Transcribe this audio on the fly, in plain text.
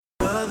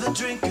Another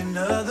drink,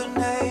 another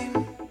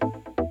name.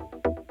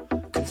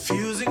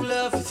 Confusing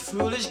love with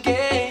foolish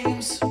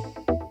games.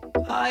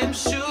 I am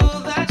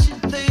sure that she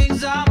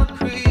thinks I'm a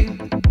creep,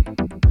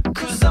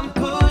 'cause I'm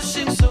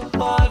pushing so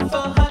hard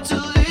for her to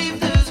leave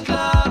this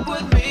club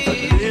with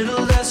me. But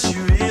little does she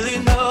really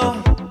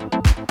know,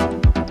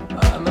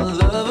 I'm a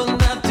lover,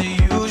 not the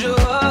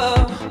usual.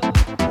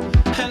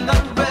 And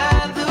I'd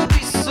rather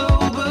be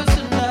sober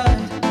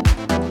tonight,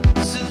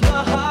 since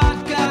my heart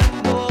got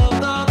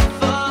involved, all the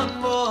fun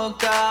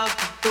walked out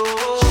the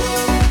door.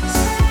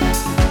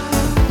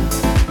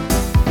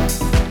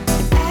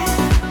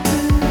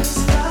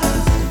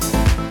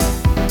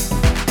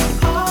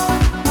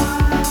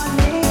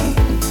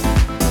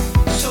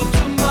 So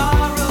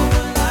tomorrow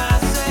when I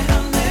say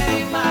her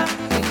name, I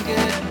can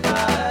get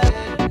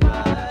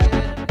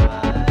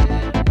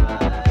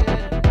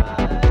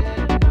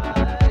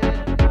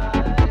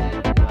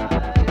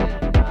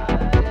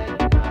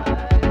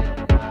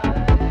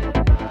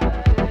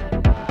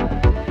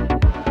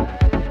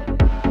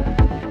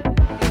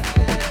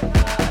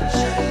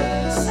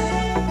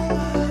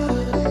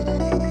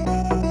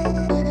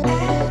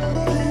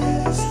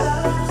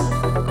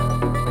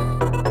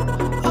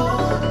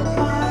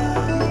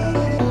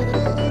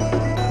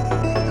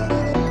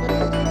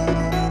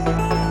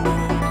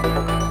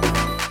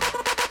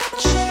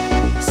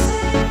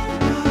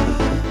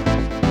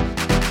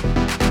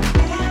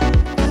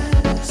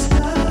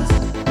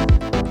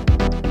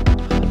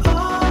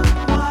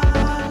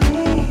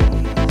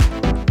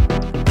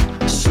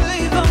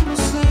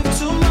slave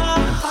to my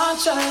heart,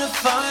 trying to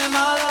find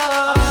my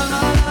love.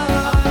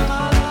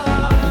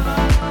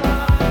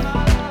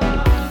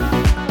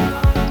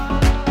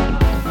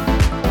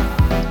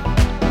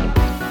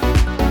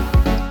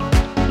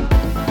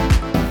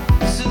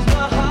 Since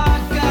my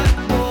heart got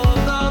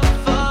involved, all the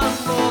fun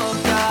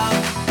walked out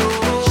the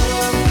door.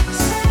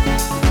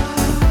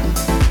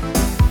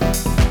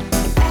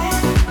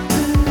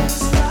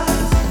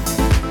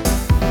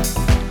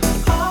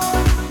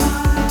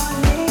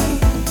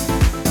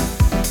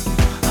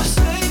 A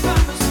slave,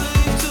 I'm a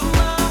slave to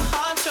my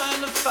heart,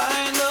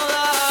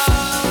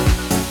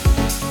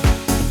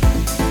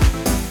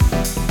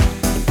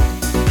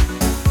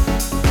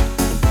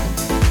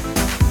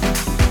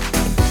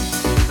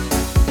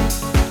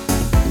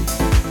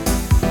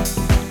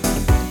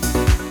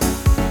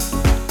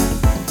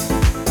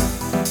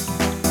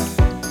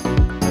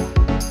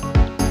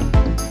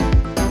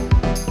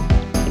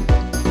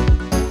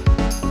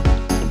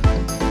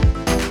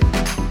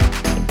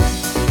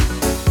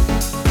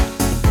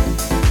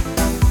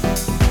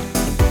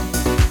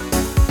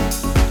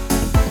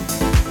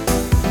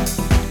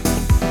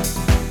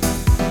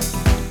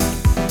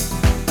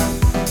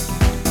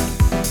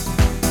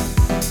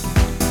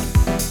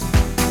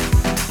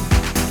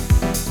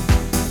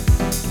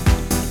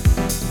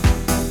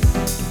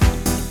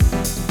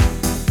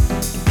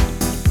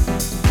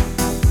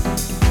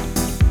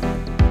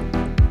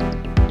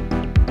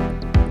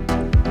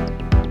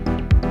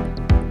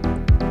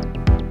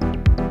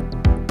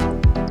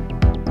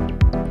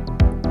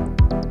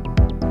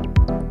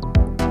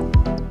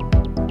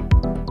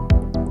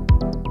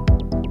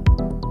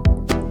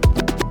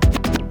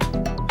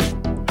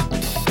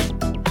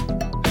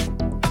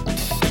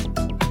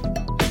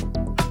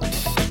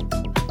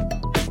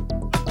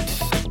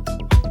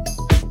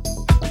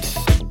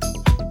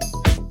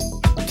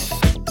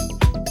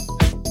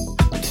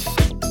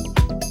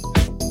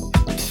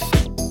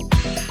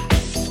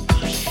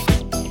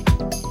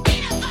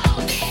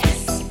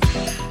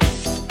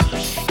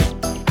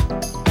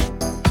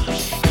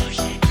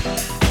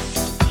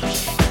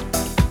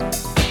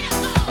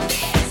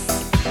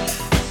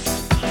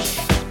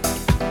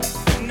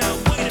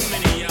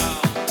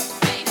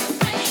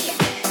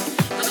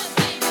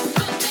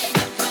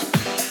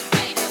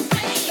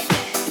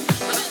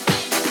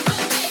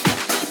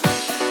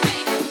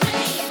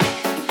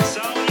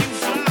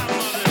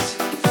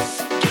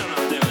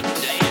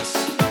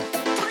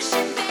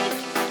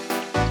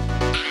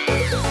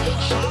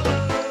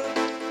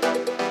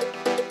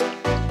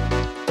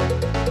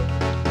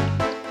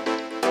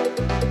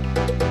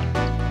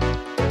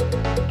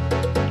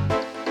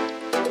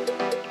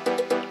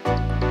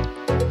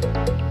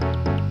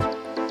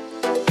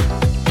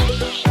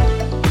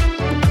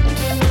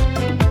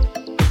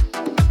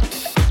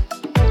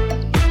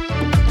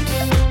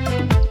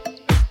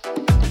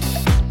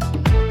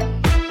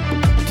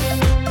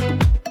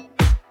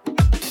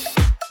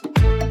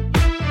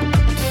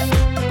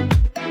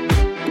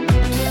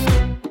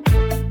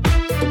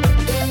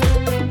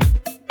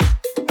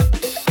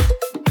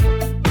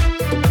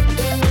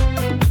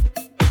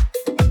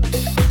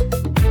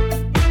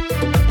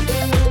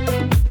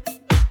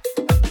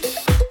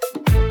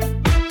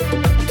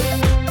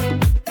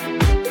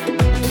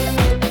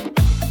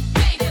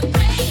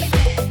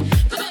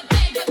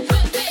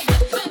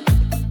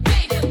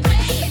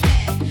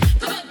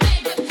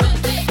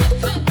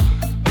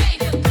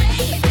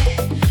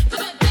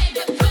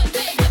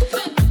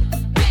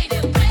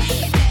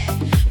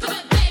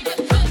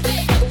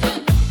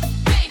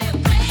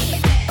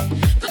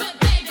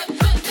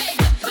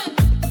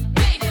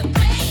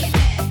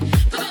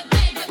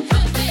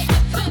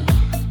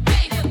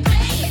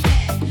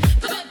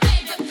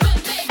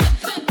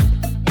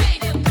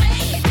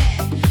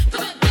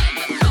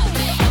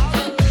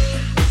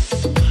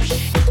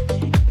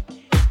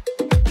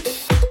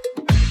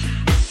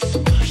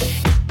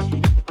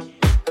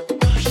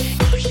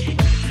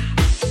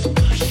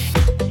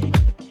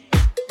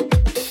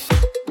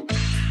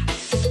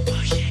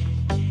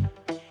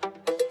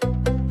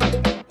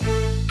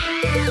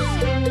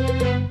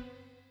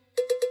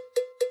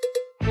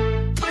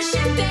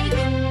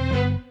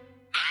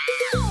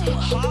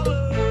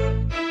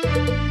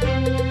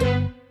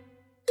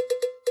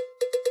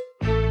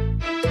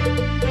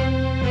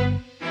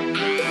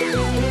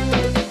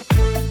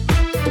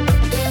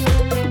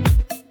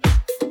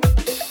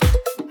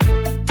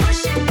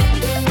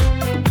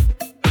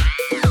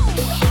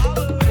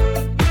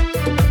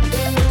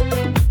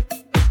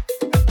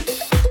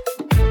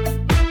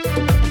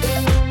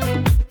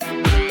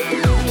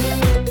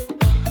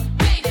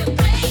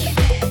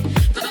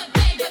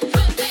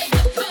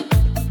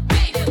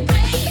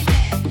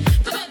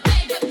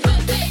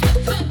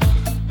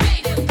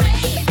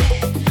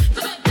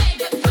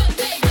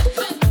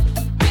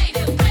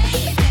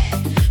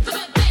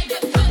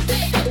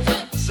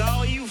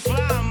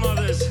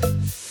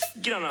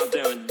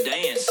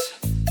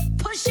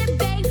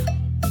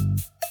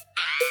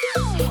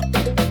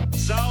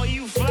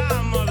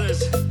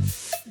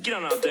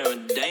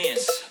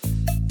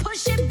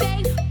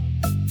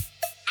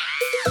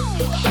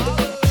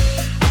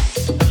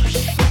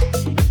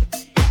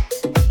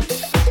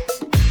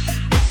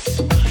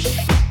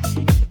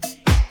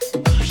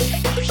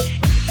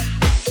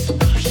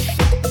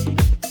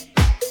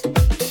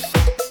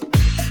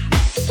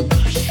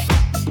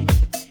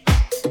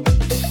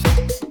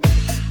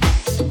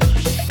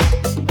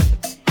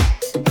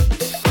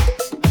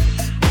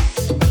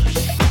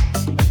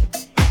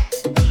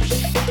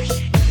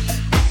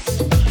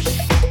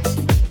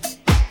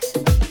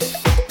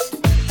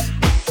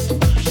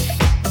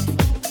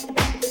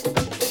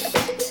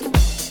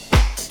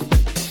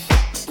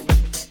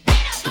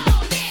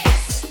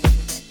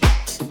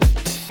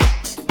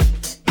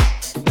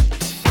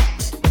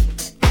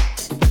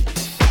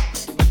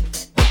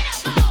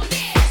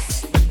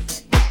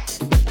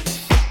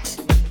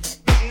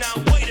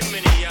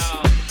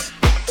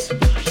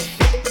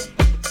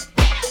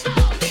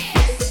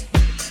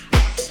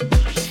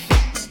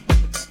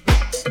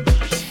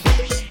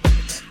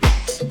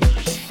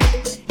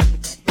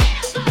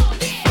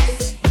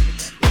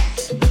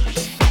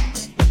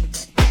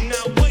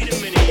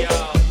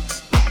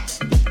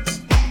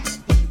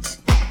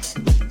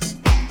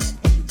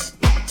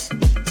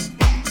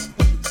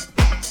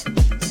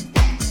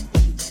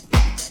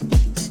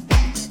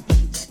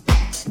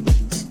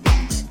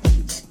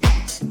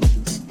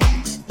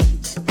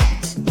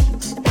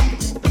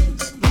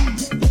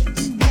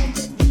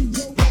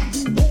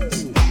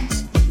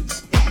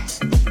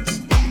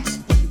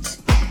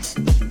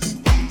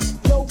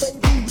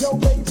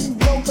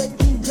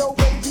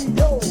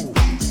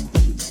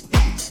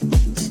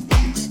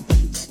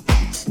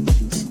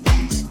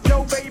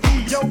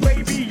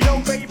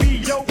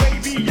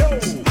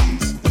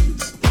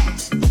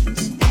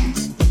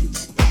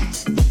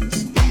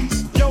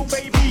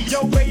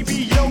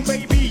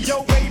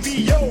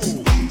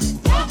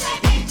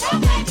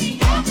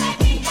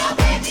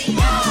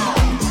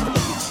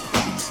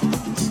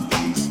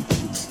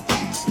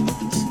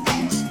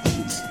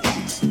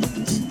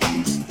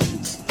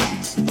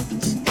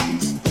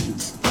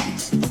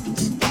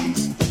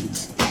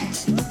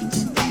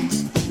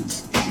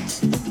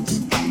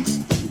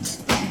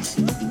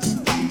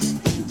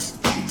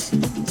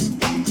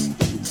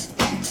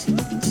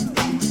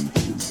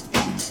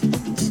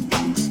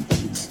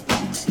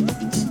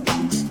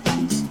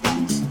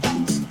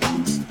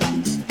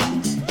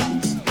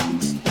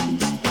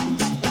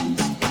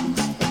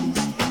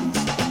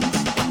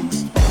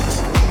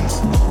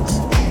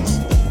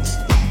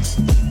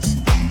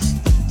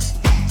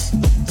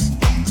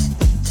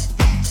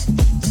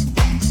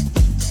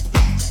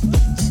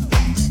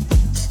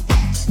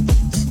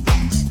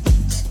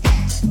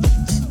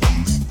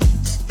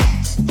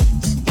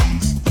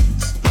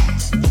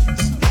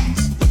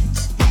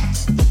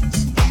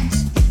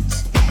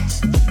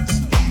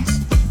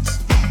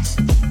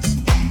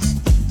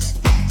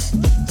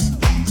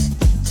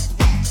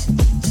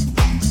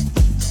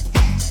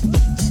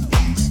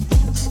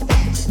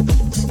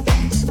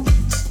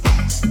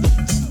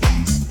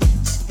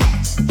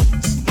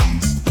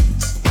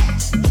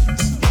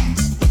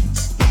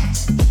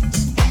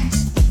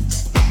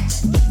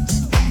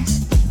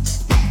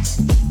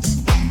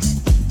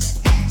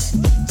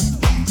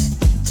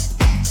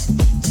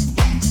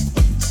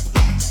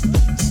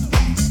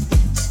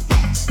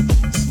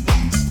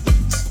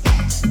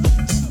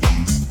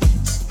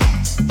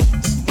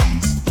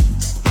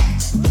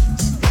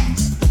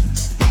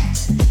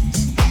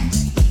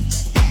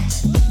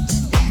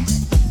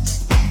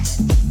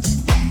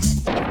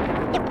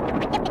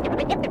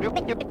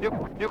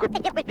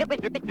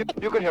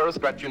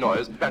 scratchy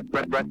noise.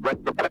 Scratchy noise.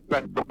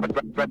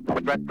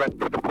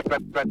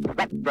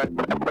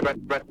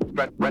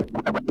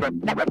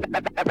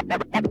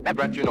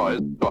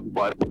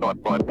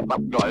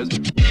 Noise.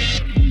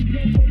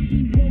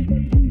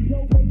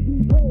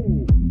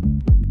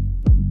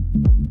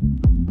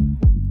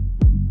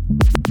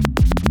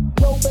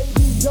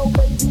 Yo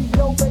baby,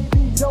 yo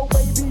baby, yo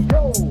baby,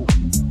 yo.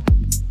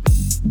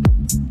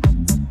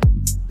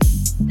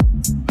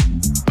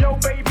 Yo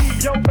baby,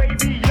 yo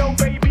baby, yo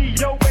baby,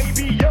 yo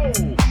baby, yo.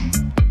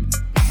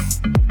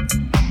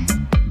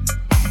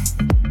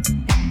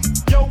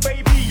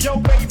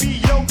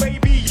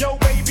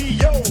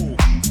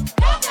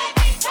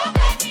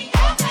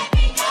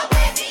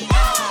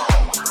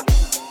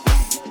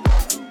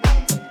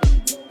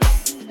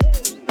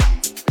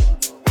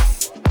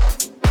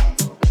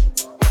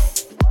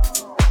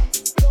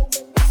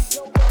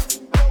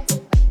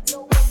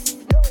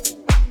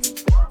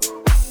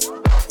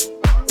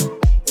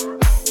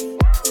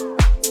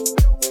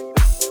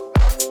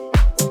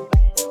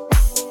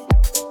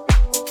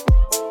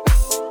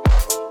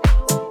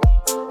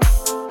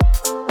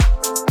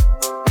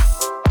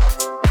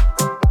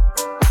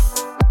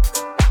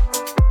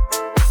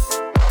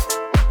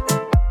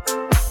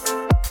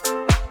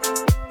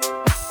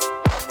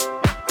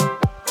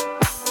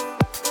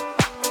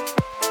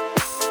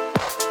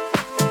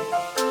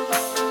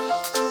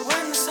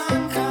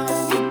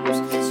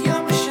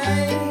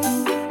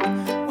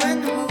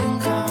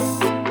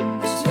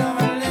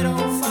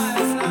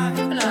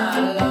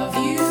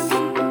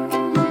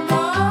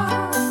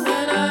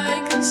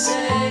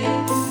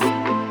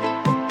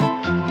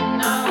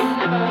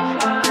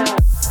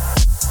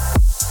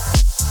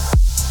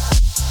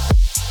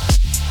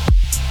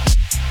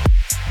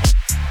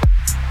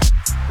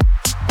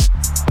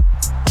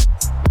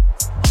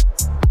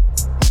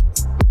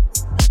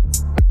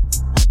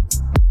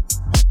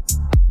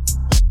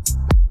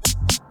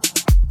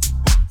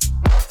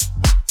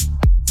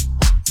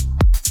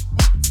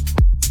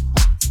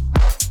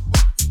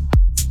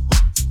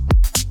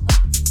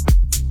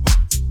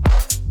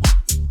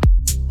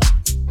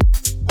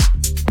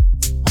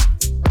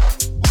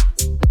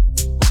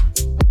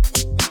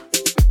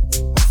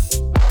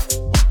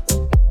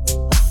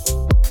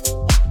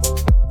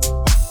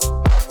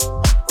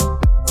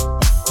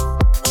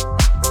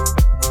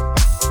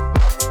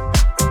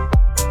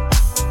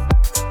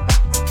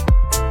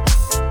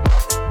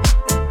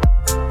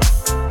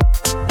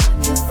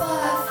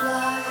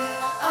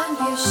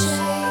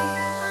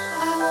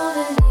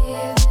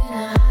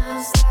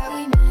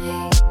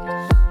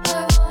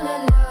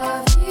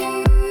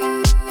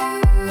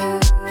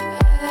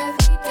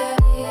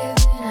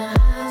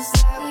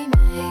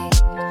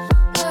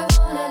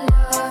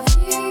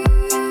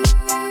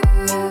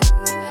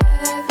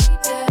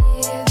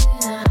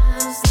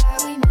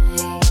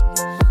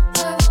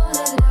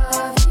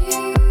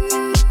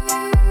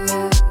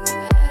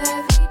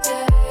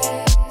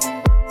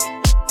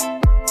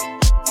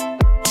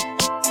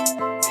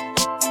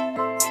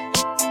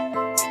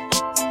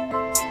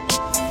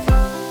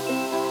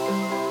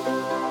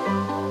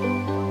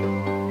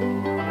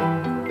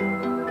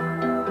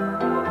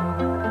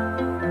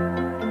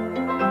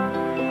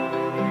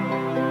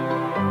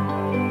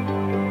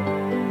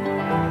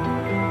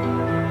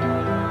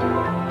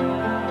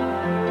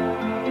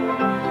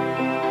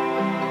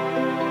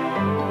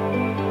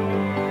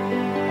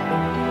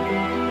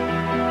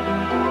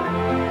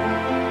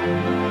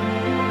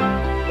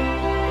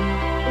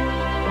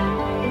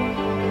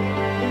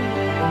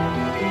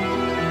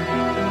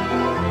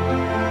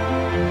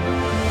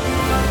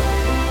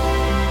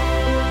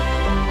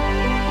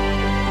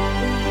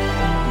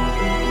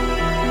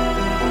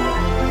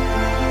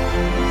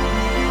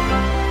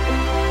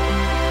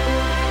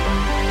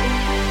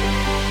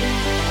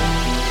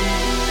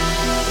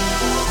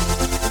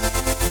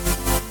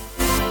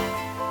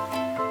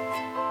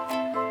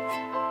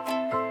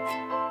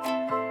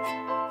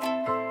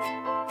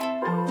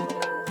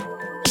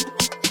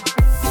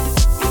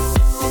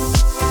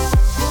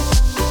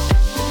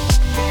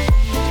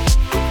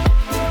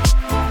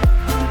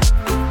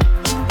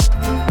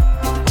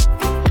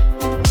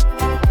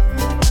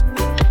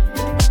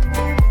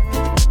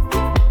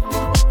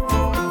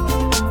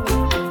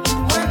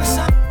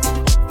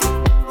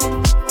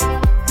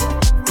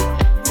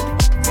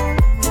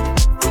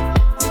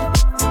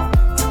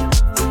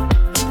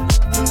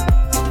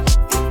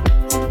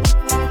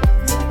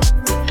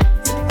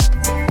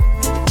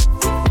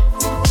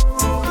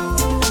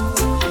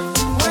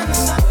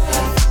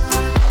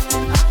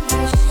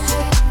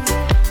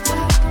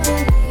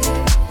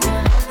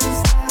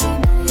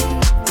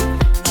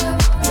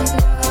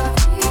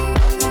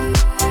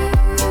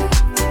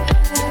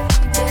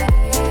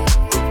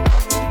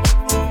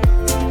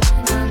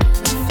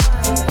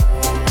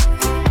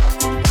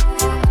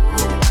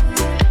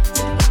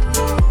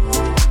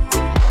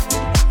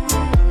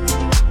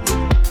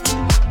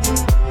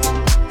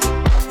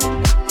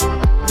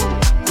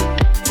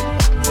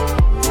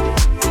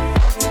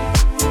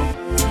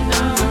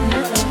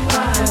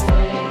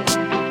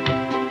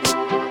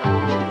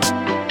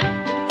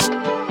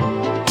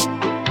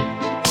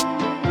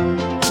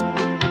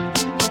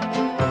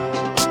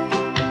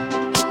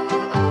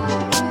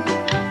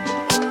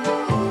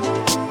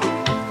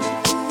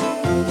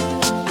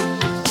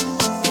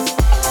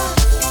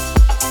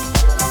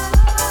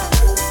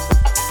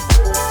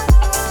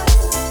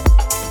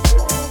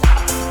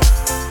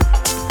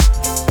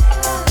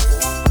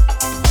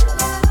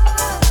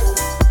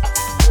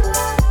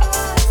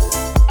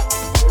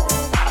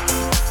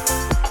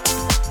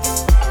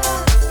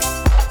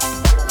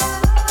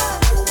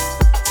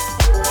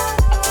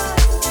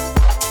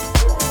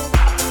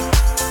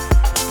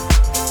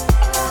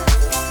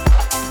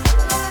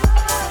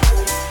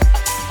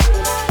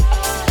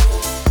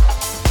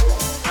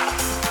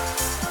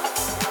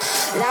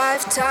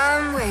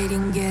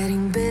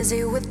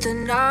 with the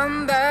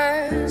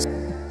numbers.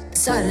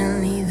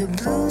 Suddenly the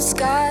blue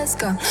sky's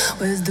gone.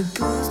 Where's the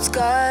blue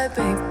sky,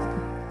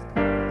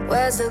 babe?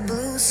 Where's the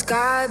blue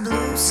sky,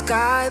 blue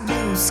sky,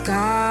 blue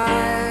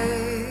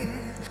sky?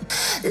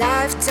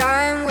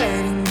 Lifetime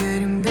waiting,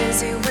 getting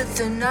busy with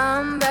the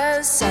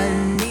numbers.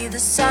 Suddenly the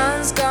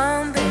sun's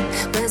gone,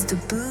 babe. Where's the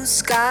blue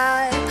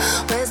sky?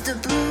 Where's the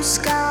blue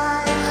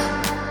sky?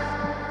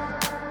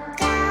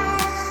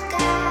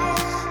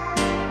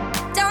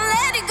 Don't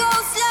let it go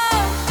slow,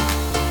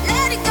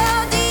 let it go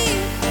deep.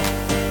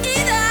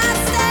 Either I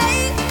stay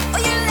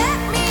or you let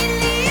me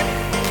leave.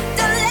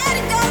 Don't let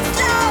it go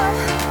slow,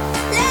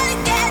 let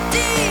it get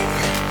deep.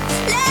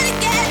 Let it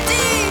get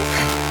deep,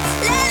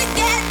 let it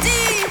get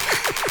deep.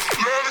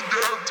 Let it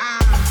get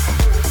deep.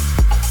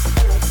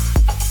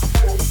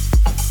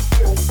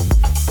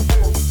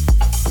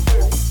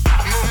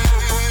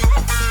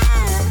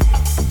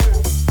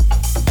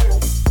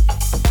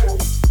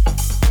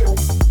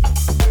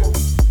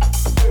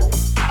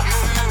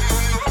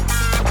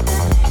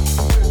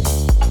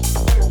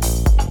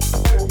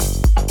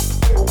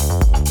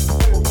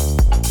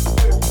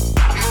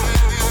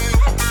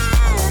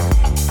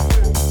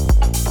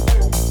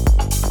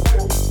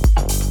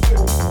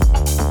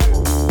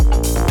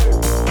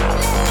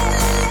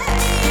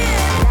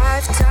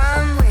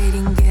 Lifetime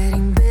waiting,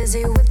 getting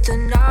busy with the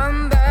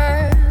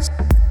numbers.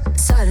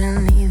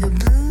 Suddenly the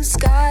blue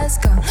sky's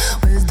gone.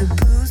 Where's the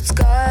blue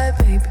sky,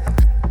 baby?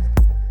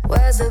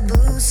 Where's the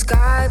blue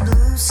sky,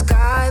 blue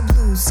sky,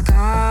 blue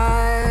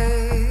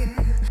sky?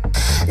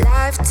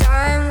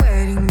 Lifetime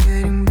waiting,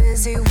 getting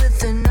busy with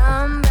the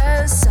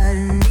numbers.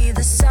 Suddenly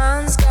the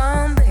sun's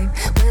gone, babe.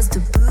 Where's the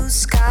blue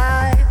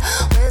sky?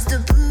 Where's the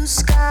blue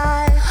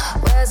sky?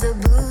 Where's the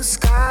blue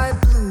sky,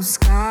 blue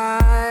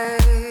sky?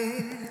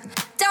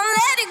 Don't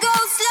let it go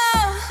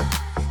slow,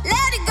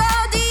 let it go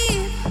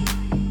deep.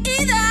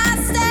 Either I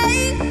stay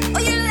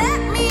or you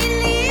let me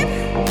leave.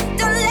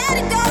 Don't let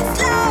it go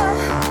slow,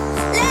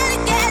 let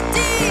it get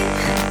deep.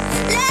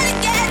 Let it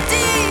get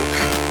deep,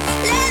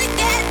 let it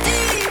get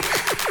deep.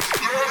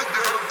 Let it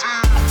get deep.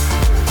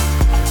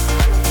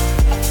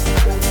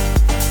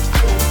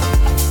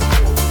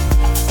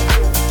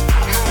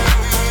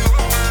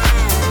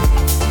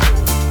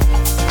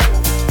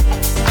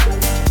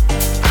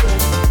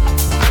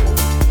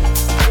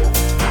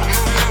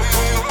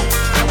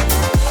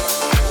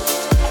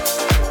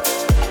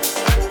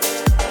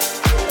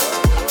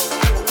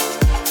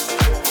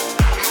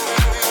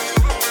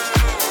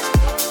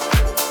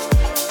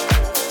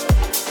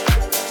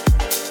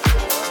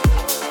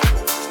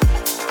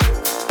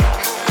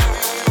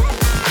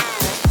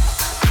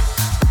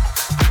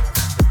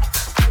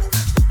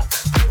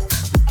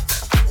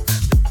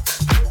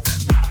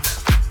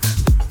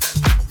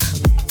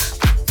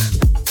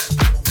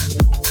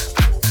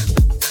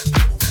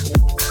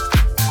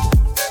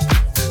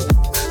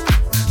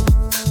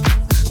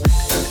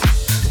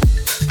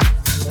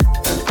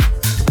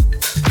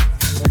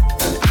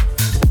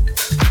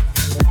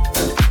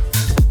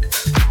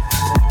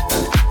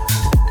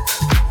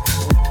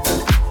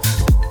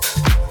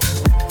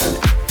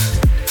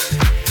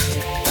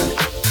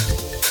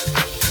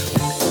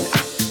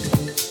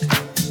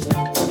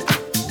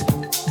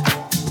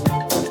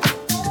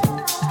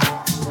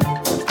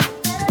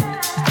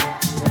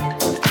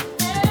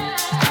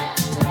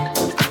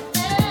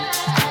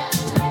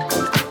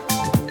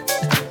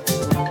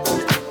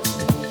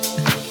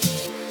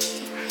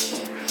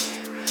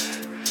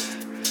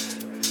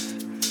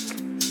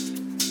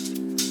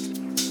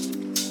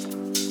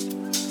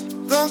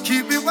 Don't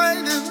keep me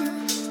waiting,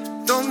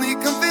 don't need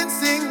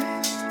convincing.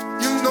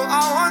 You know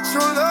I want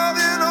your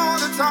loving all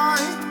the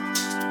time.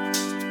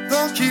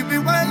 Don't keep me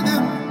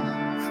waiting,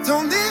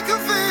 don't need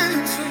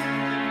convincing.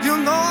 You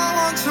know I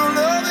want your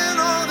loving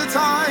all the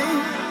time.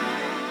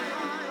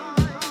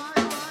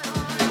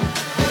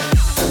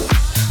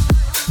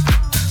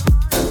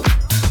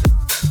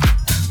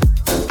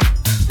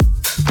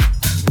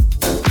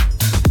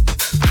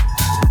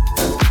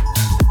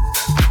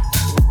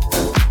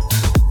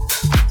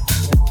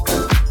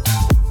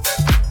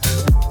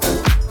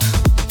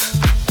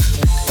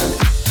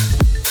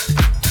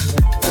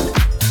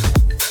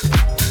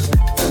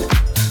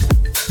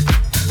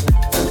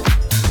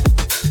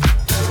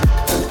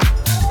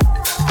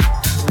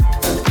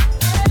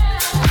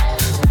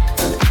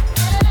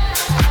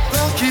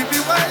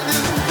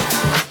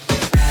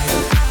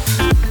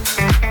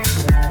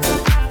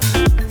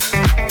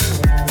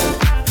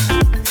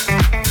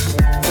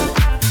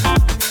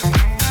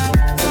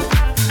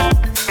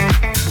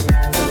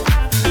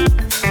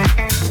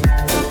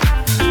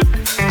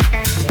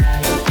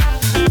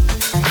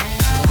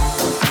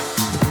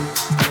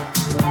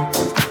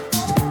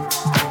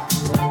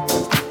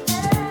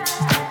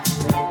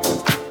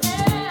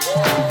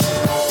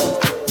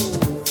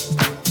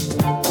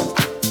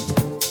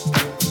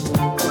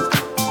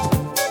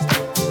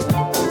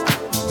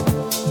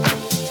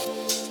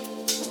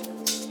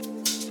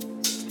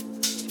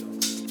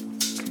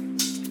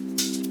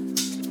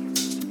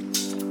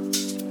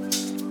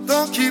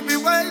 Don't keep me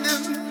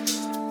waiting,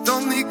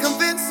 don't need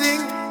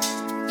convincing.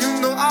 You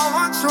know I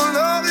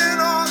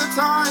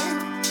time.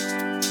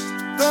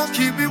 Don't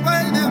keep me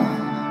waiting.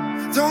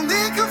 Don't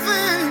need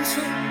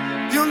convincing.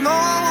 You know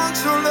I want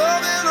your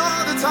loving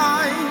all the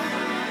time.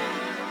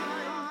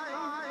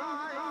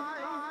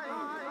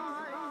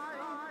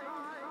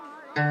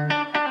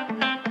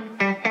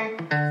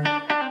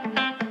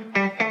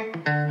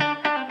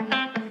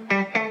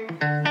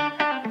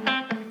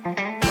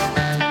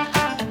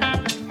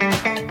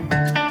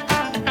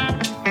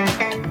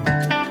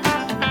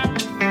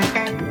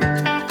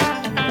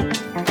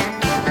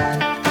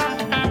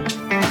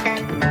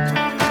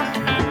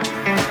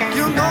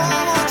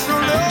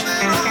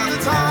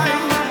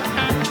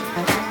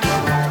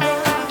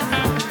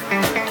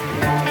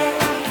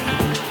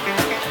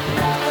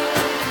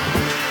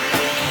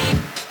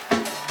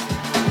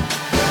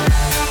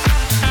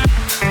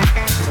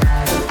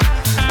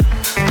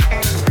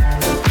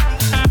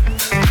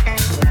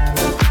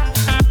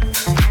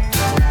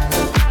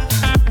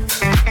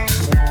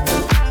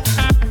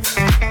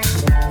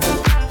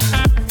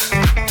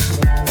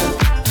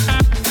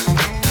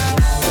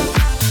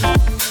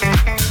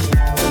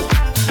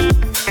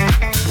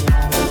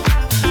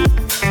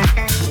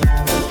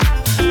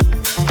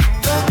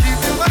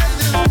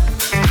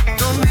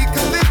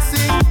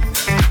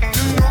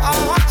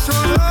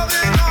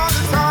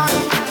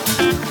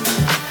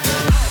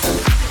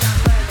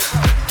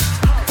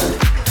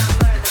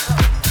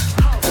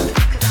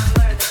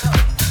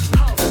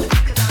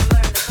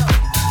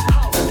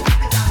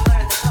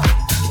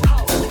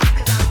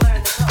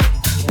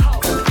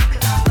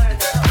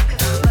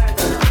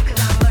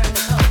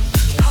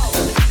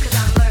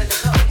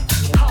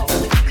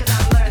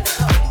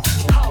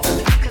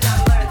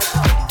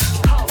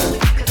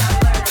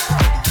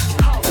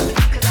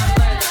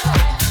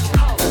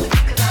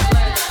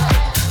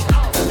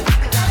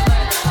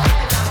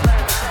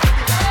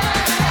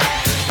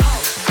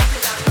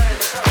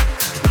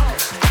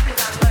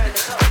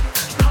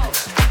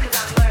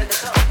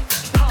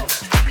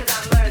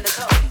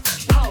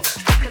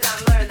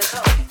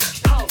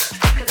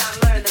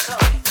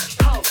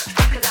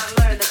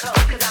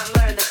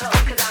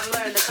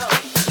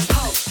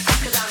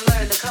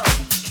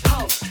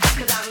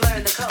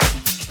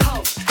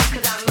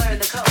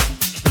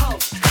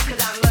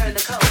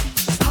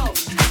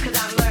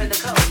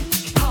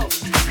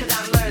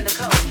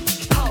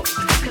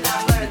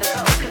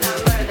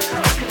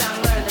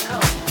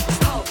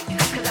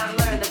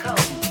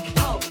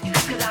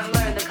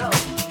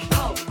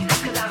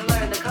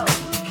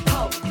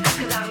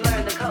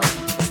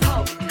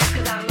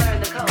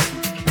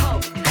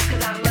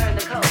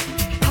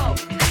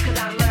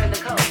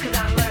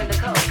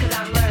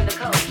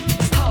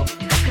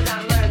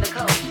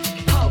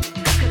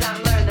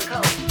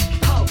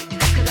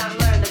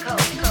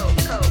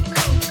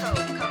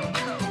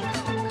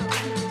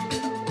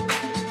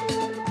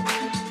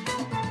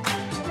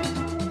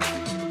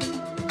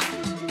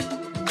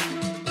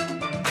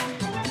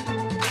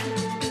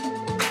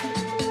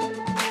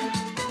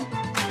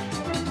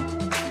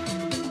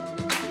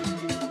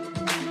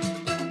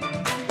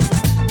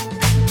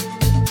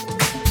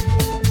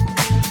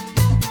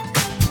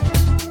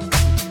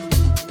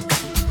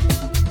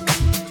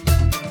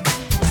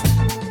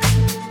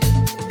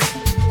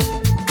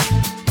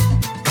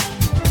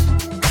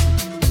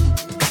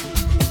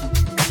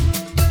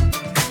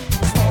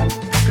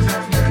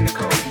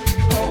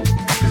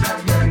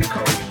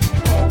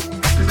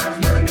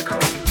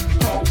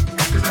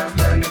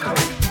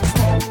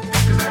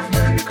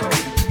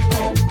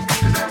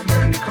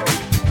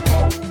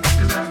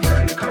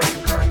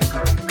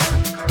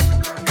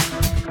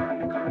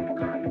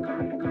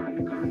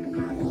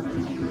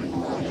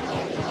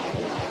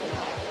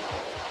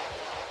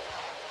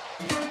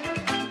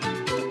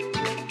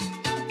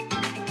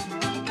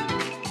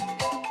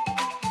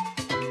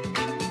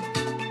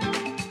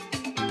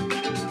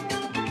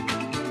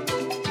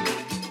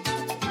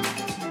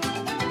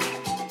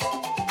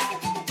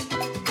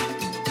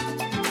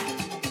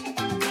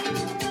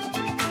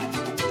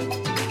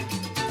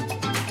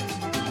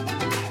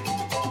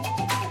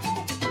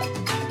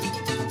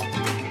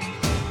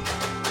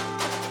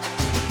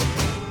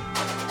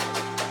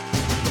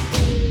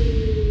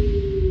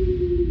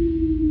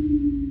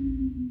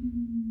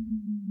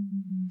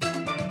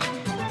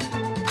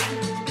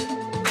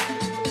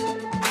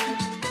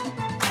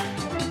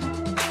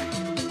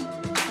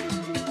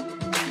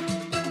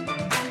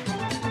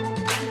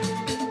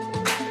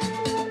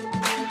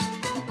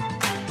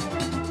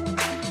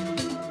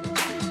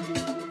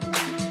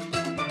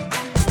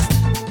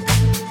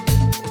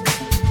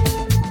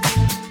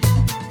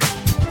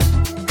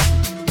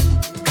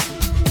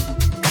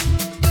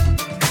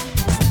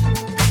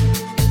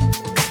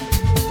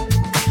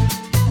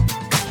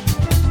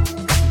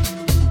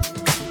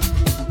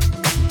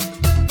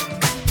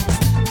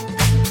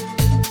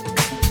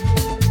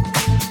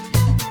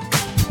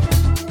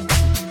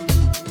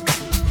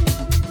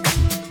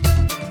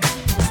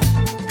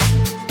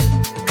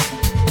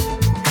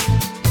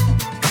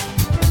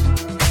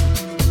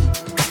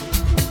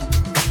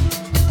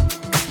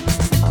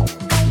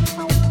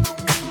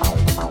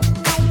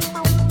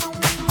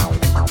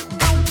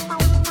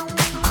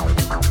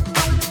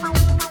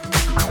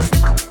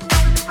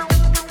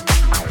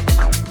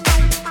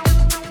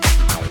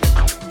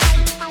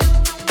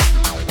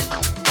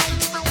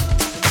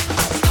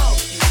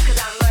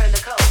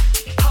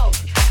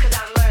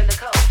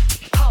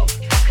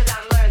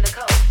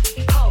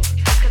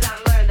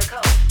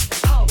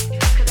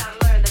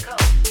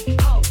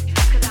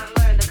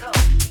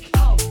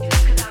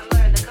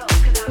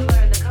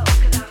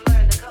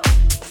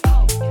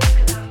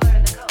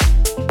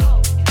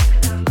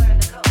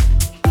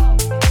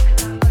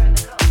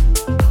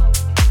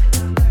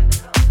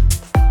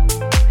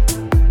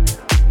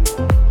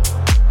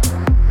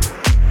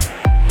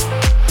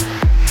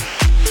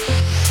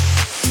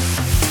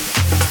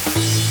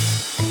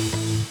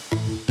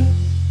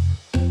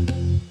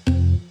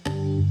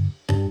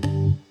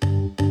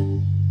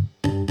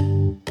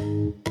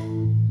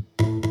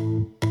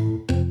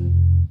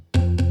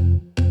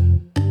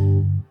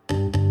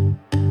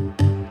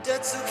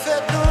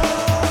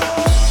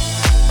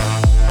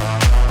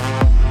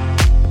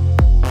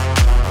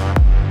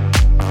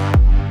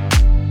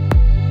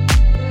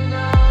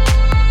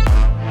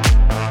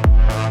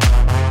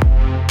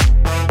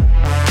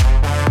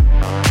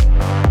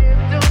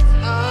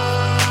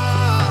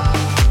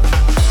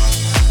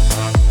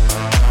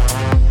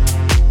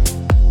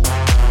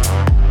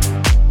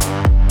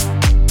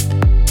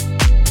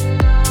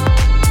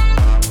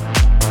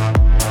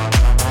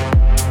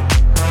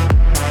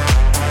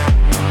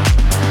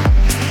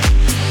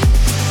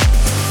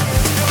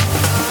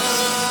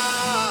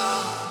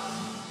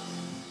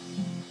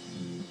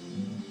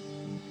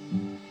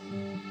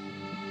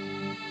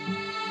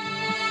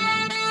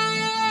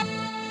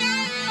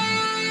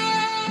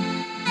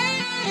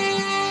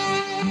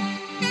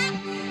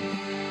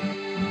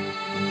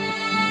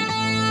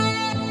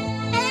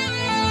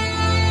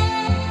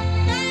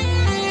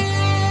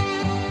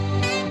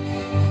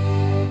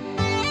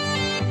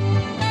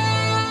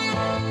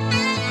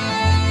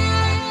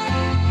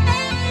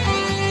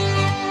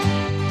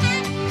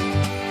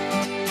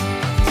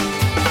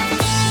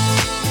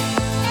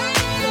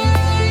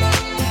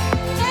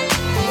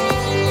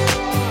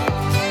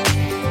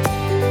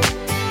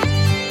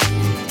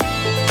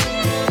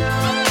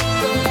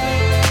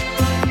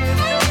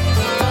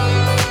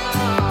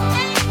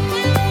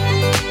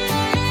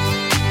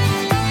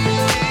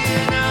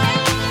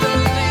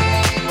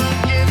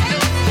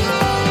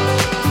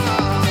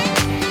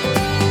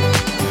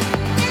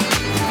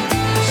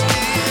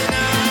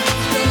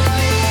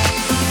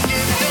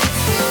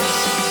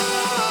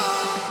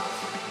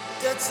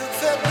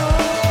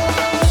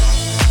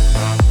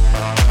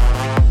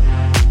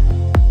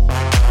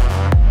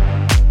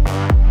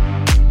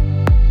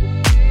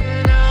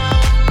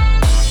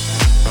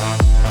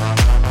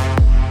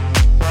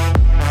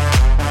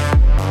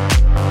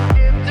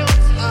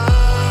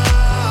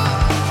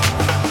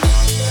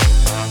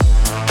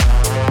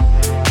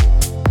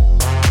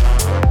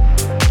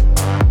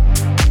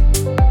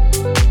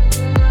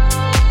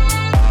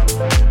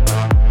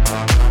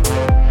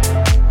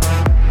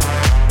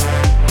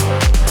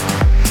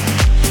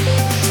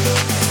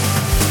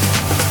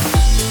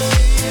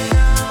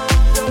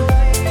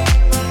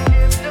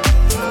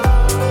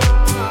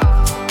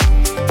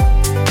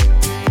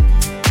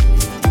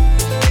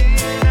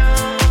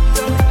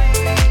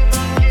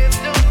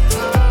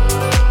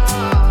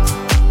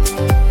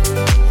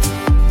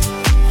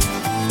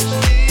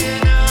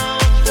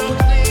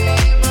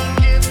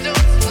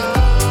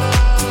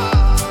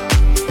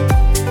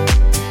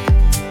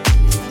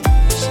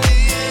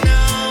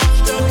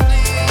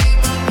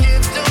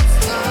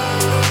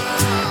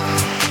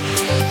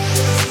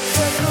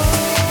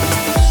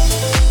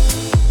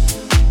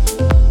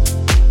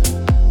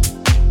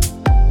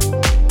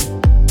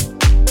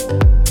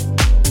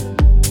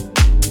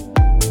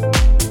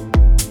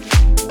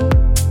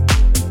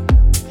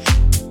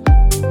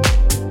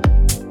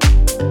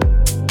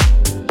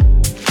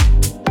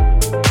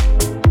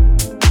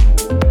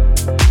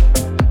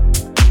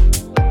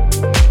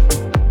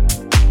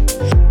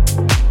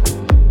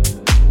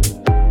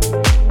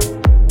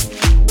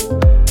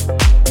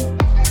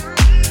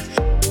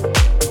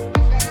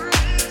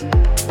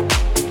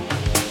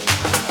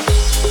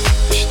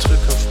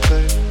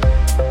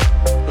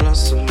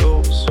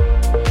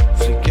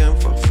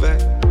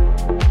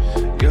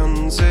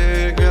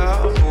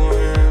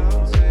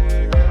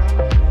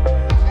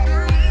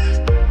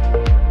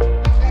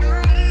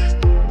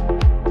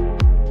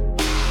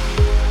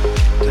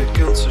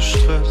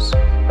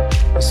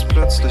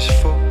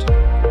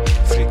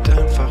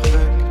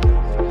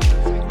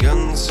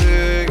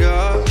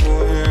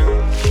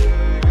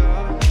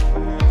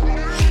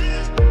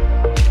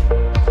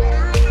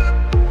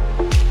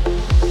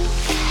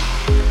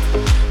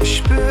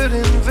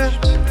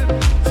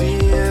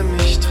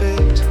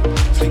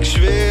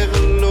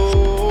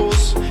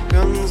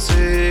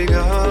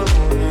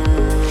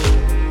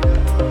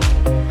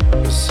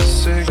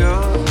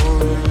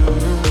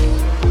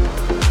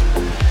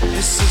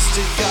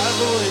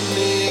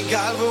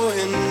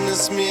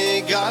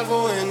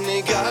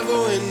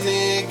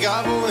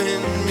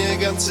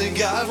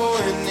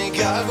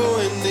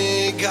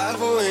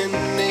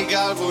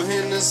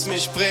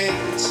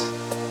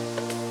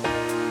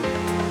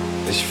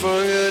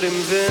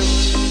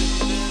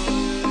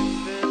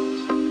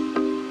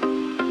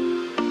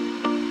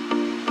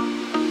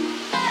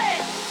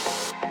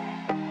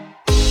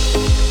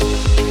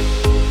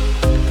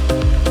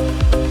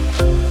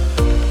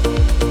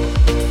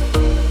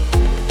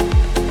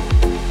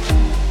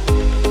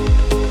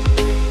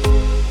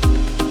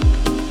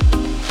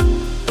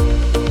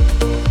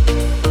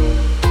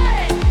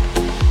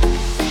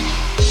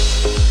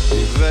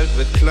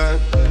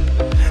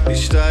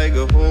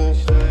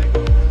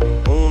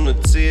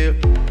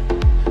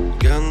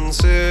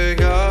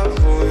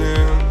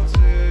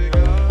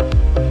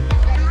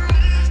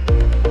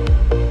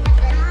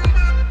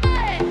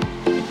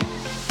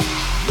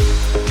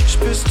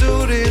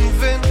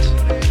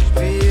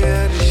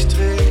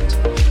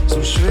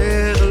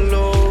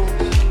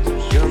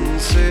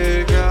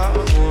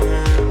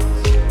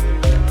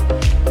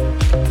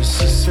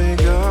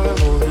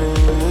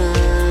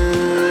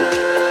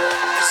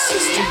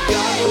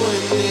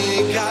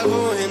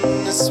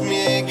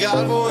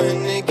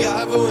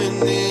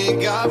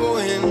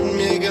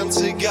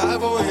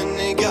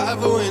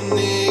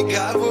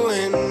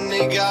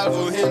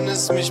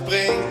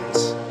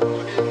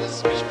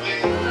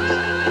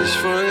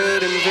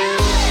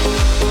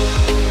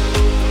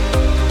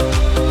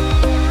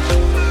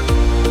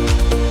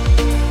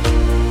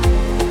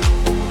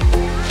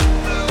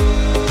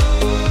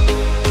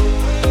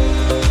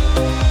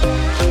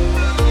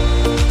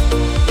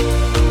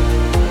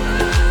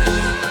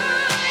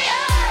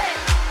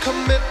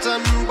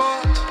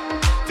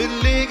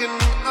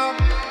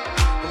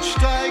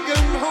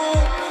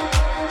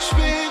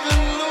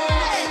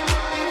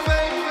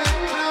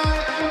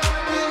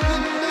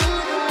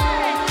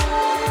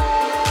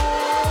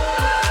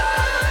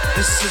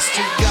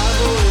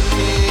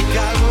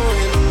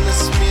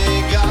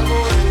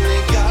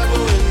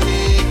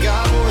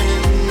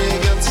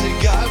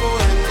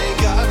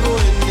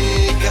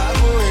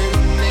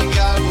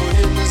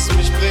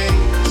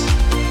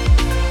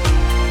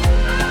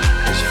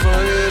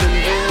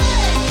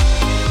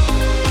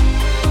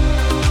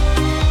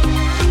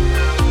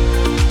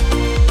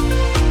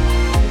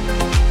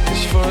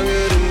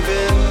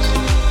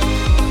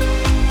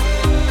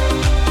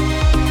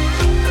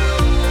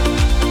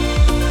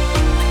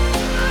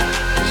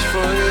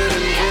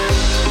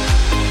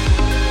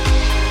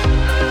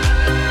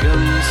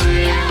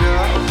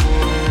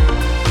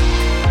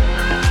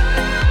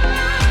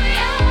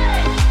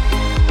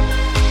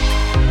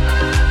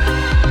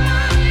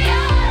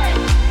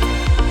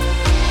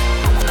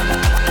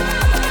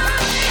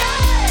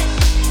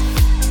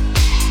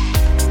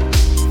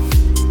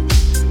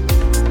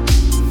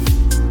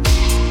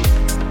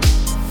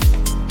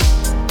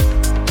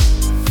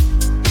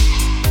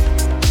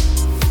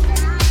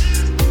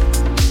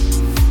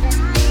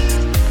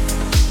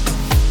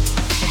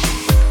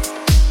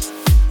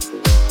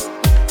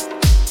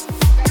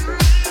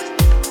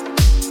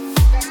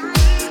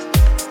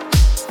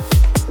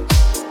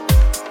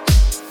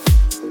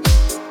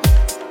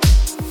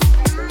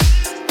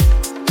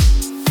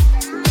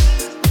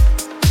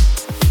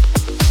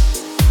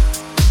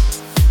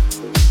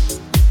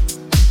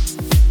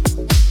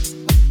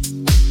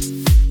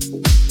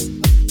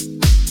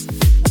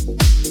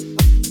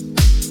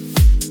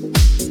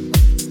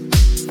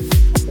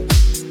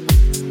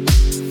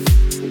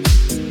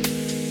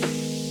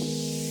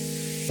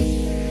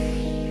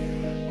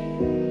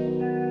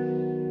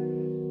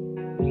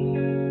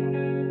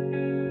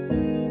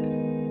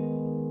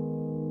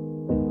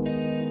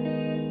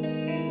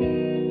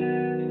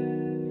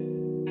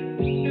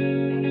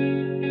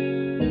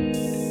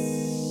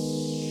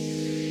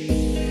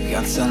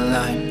 Ganz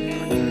allein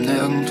im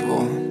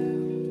Nirgendwo,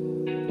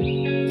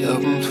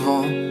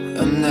 irgendwo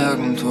im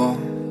Nirgendwo.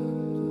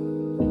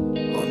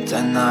 Und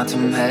dein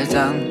Atem hält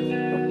an.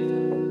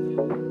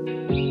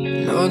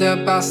 Nur der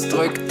Bass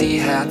drückt die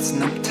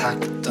Herzen im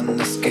Takt und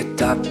es geht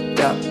ab,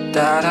 dab,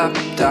 da, dab,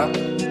 dab.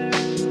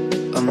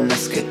 Und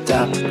es geht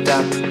ab,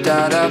 dab,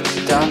 da, dab,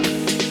 dab.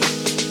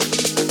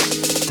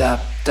 Dab,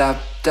 dab,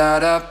 da,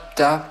 dab,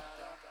 dab.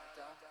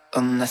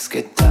 Und es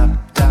geht ab,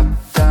 dab,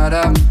 da,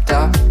 dab,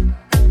 dab.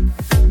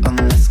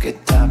 Und es geht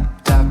ab,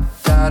 dab,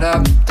 da,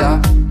 dab,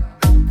 dab.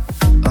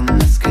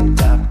 Und es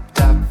geht ab,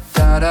 dab,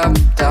 da, dab,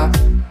 dab.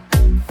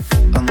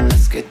 Und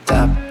es geht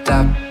ab,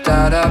 dab,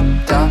 da, dab,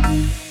 dab.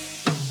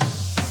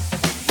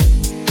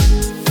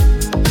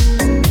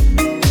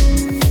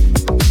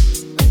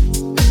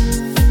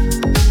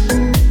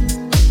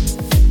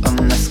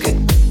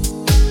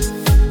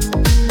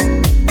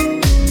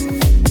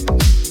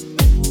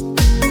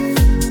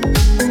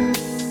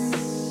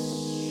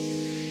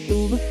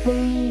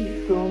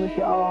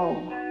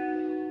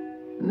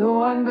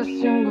 Nur ein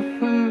bisschen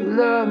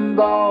Gefühle im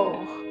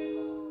Bauch.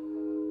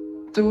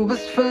 Du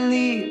bist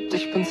verliebt,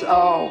 ich bin's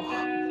auch.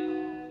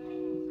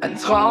 Ein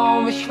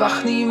Traum, ich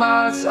wach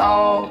niemals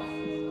auf.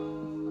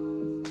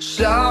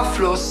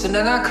 Schlaflos in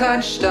einer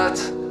Kleinstadt.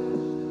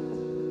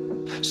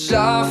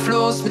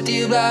 Schlaflos, mit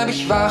dir bleib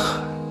ich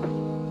wach.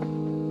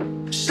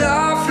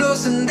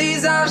 Schlaflos in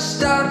dieser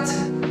Stadt.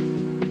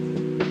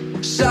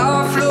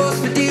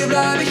 Schlaflos, mit dir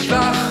bleib ich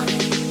wach.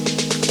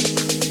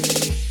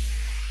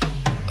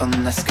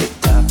 Und es geht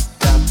ab,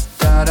 dab,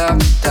 da, dab,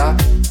 dab.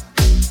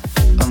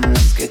 Und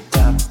es geht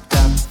ab,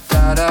 dab,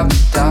 da, dab,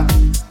 dab.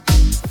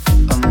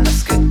 Und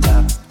es geht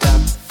ab,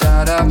 dab,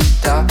 da, dab,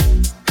 dab.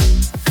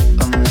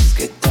 Und es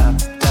geht ab,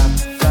 dab,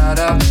 da,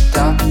 dab,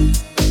 dab.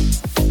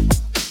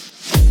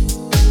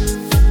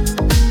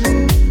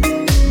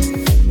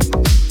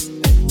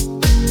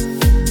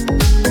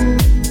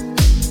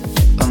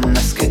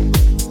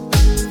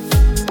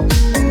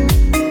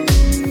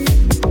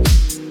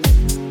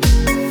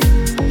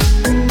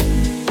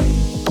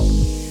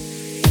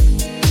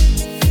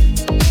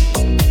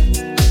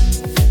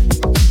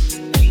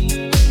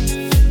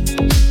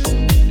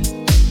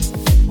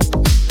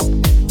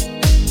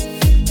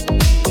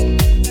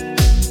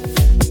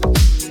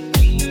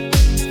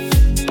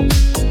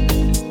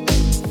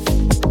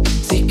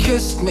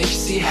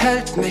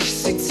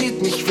 Sie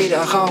zieht mich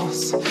wieder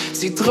raus.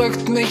 Sie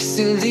drückt mich,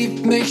 sie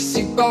liebt mich,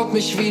 sie baut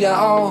mich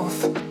wieder auf.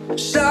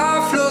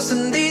 Schlaflos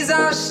in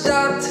dieser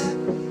Stadt.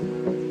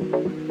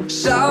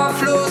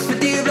 Schlaflos,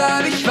 mit dir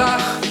bleib ich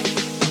wach.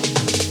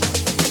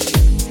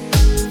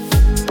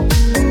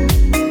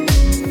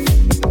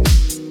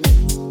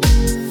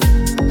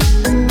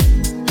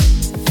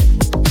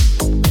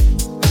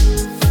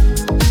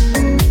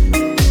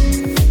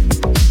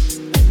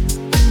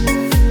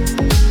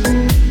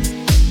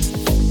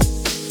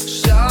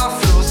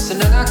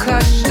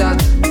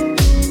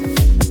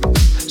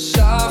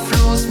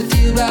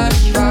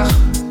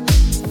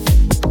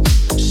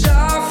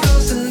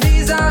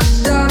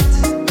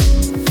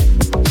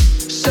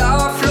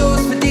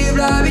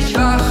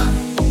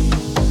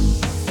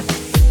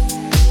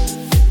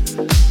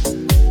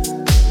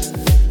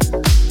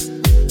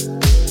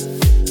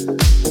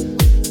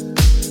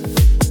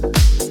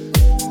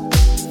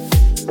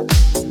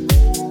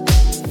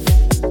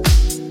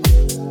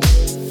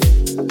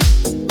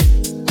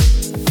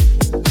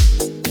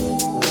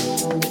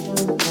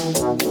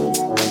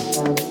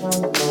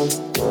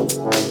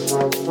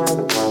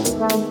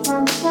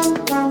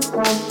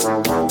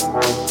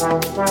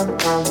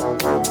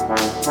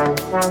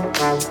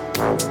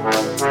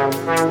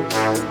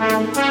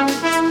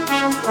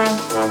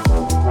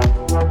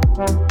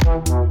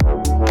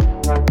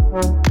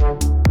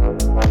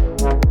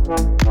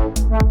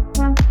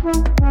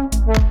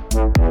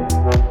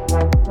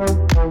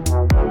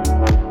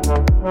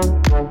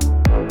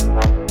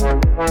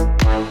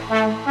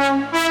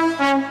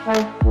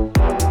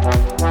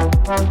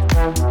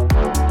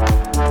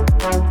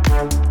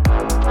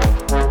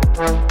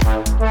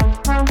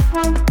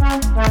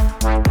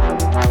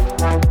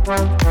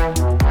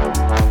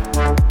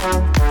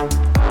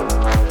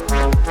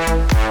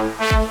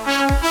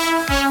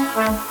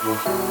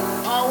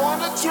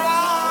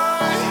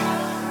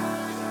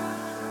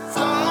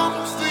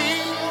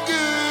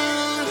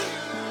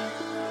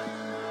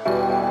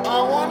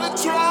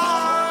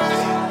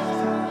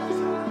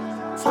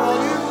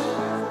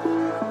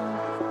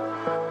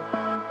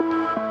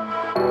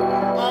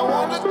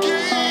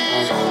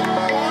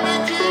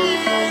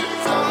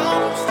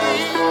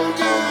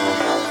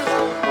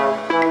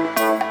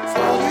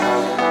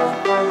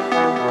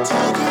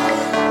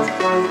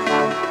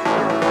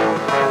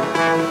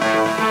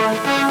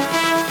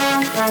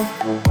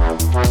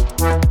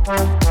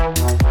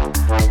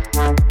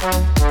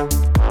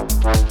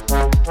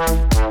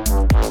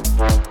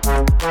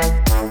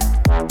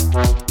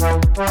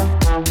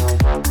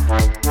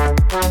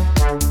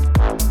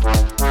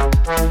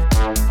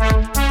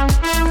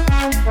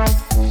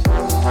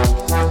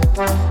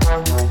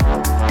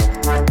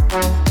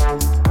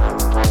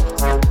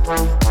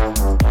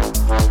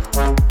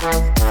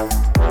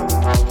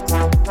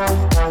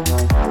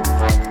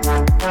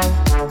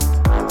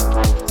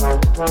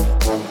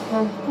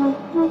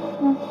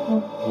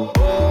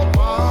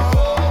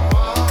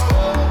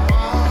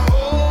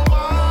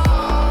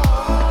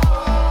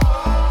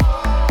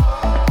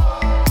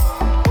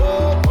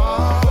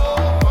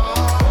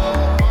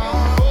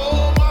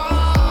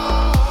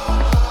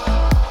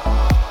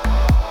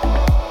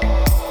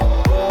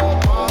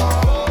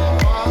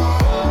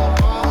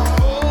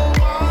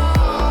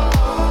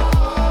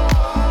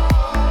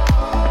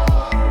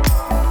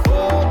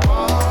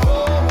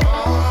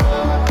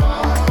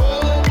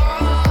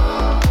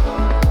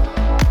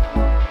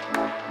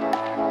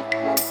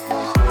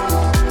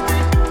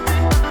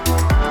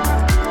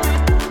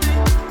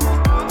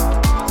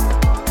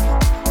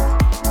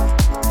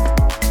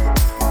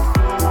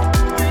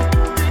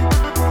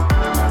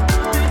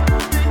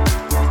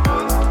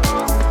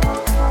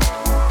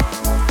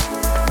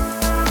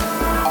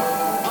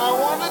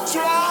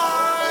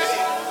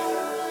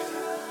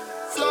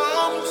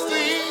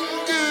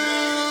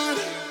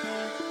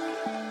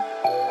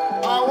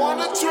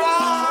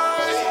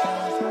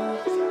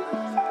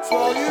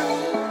 for you.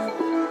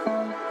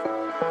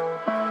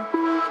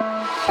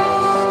 I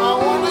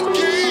wanna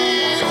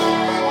give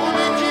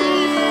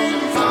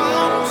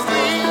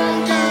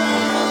something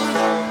good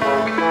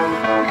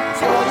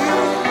for you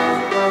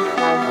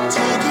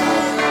to do.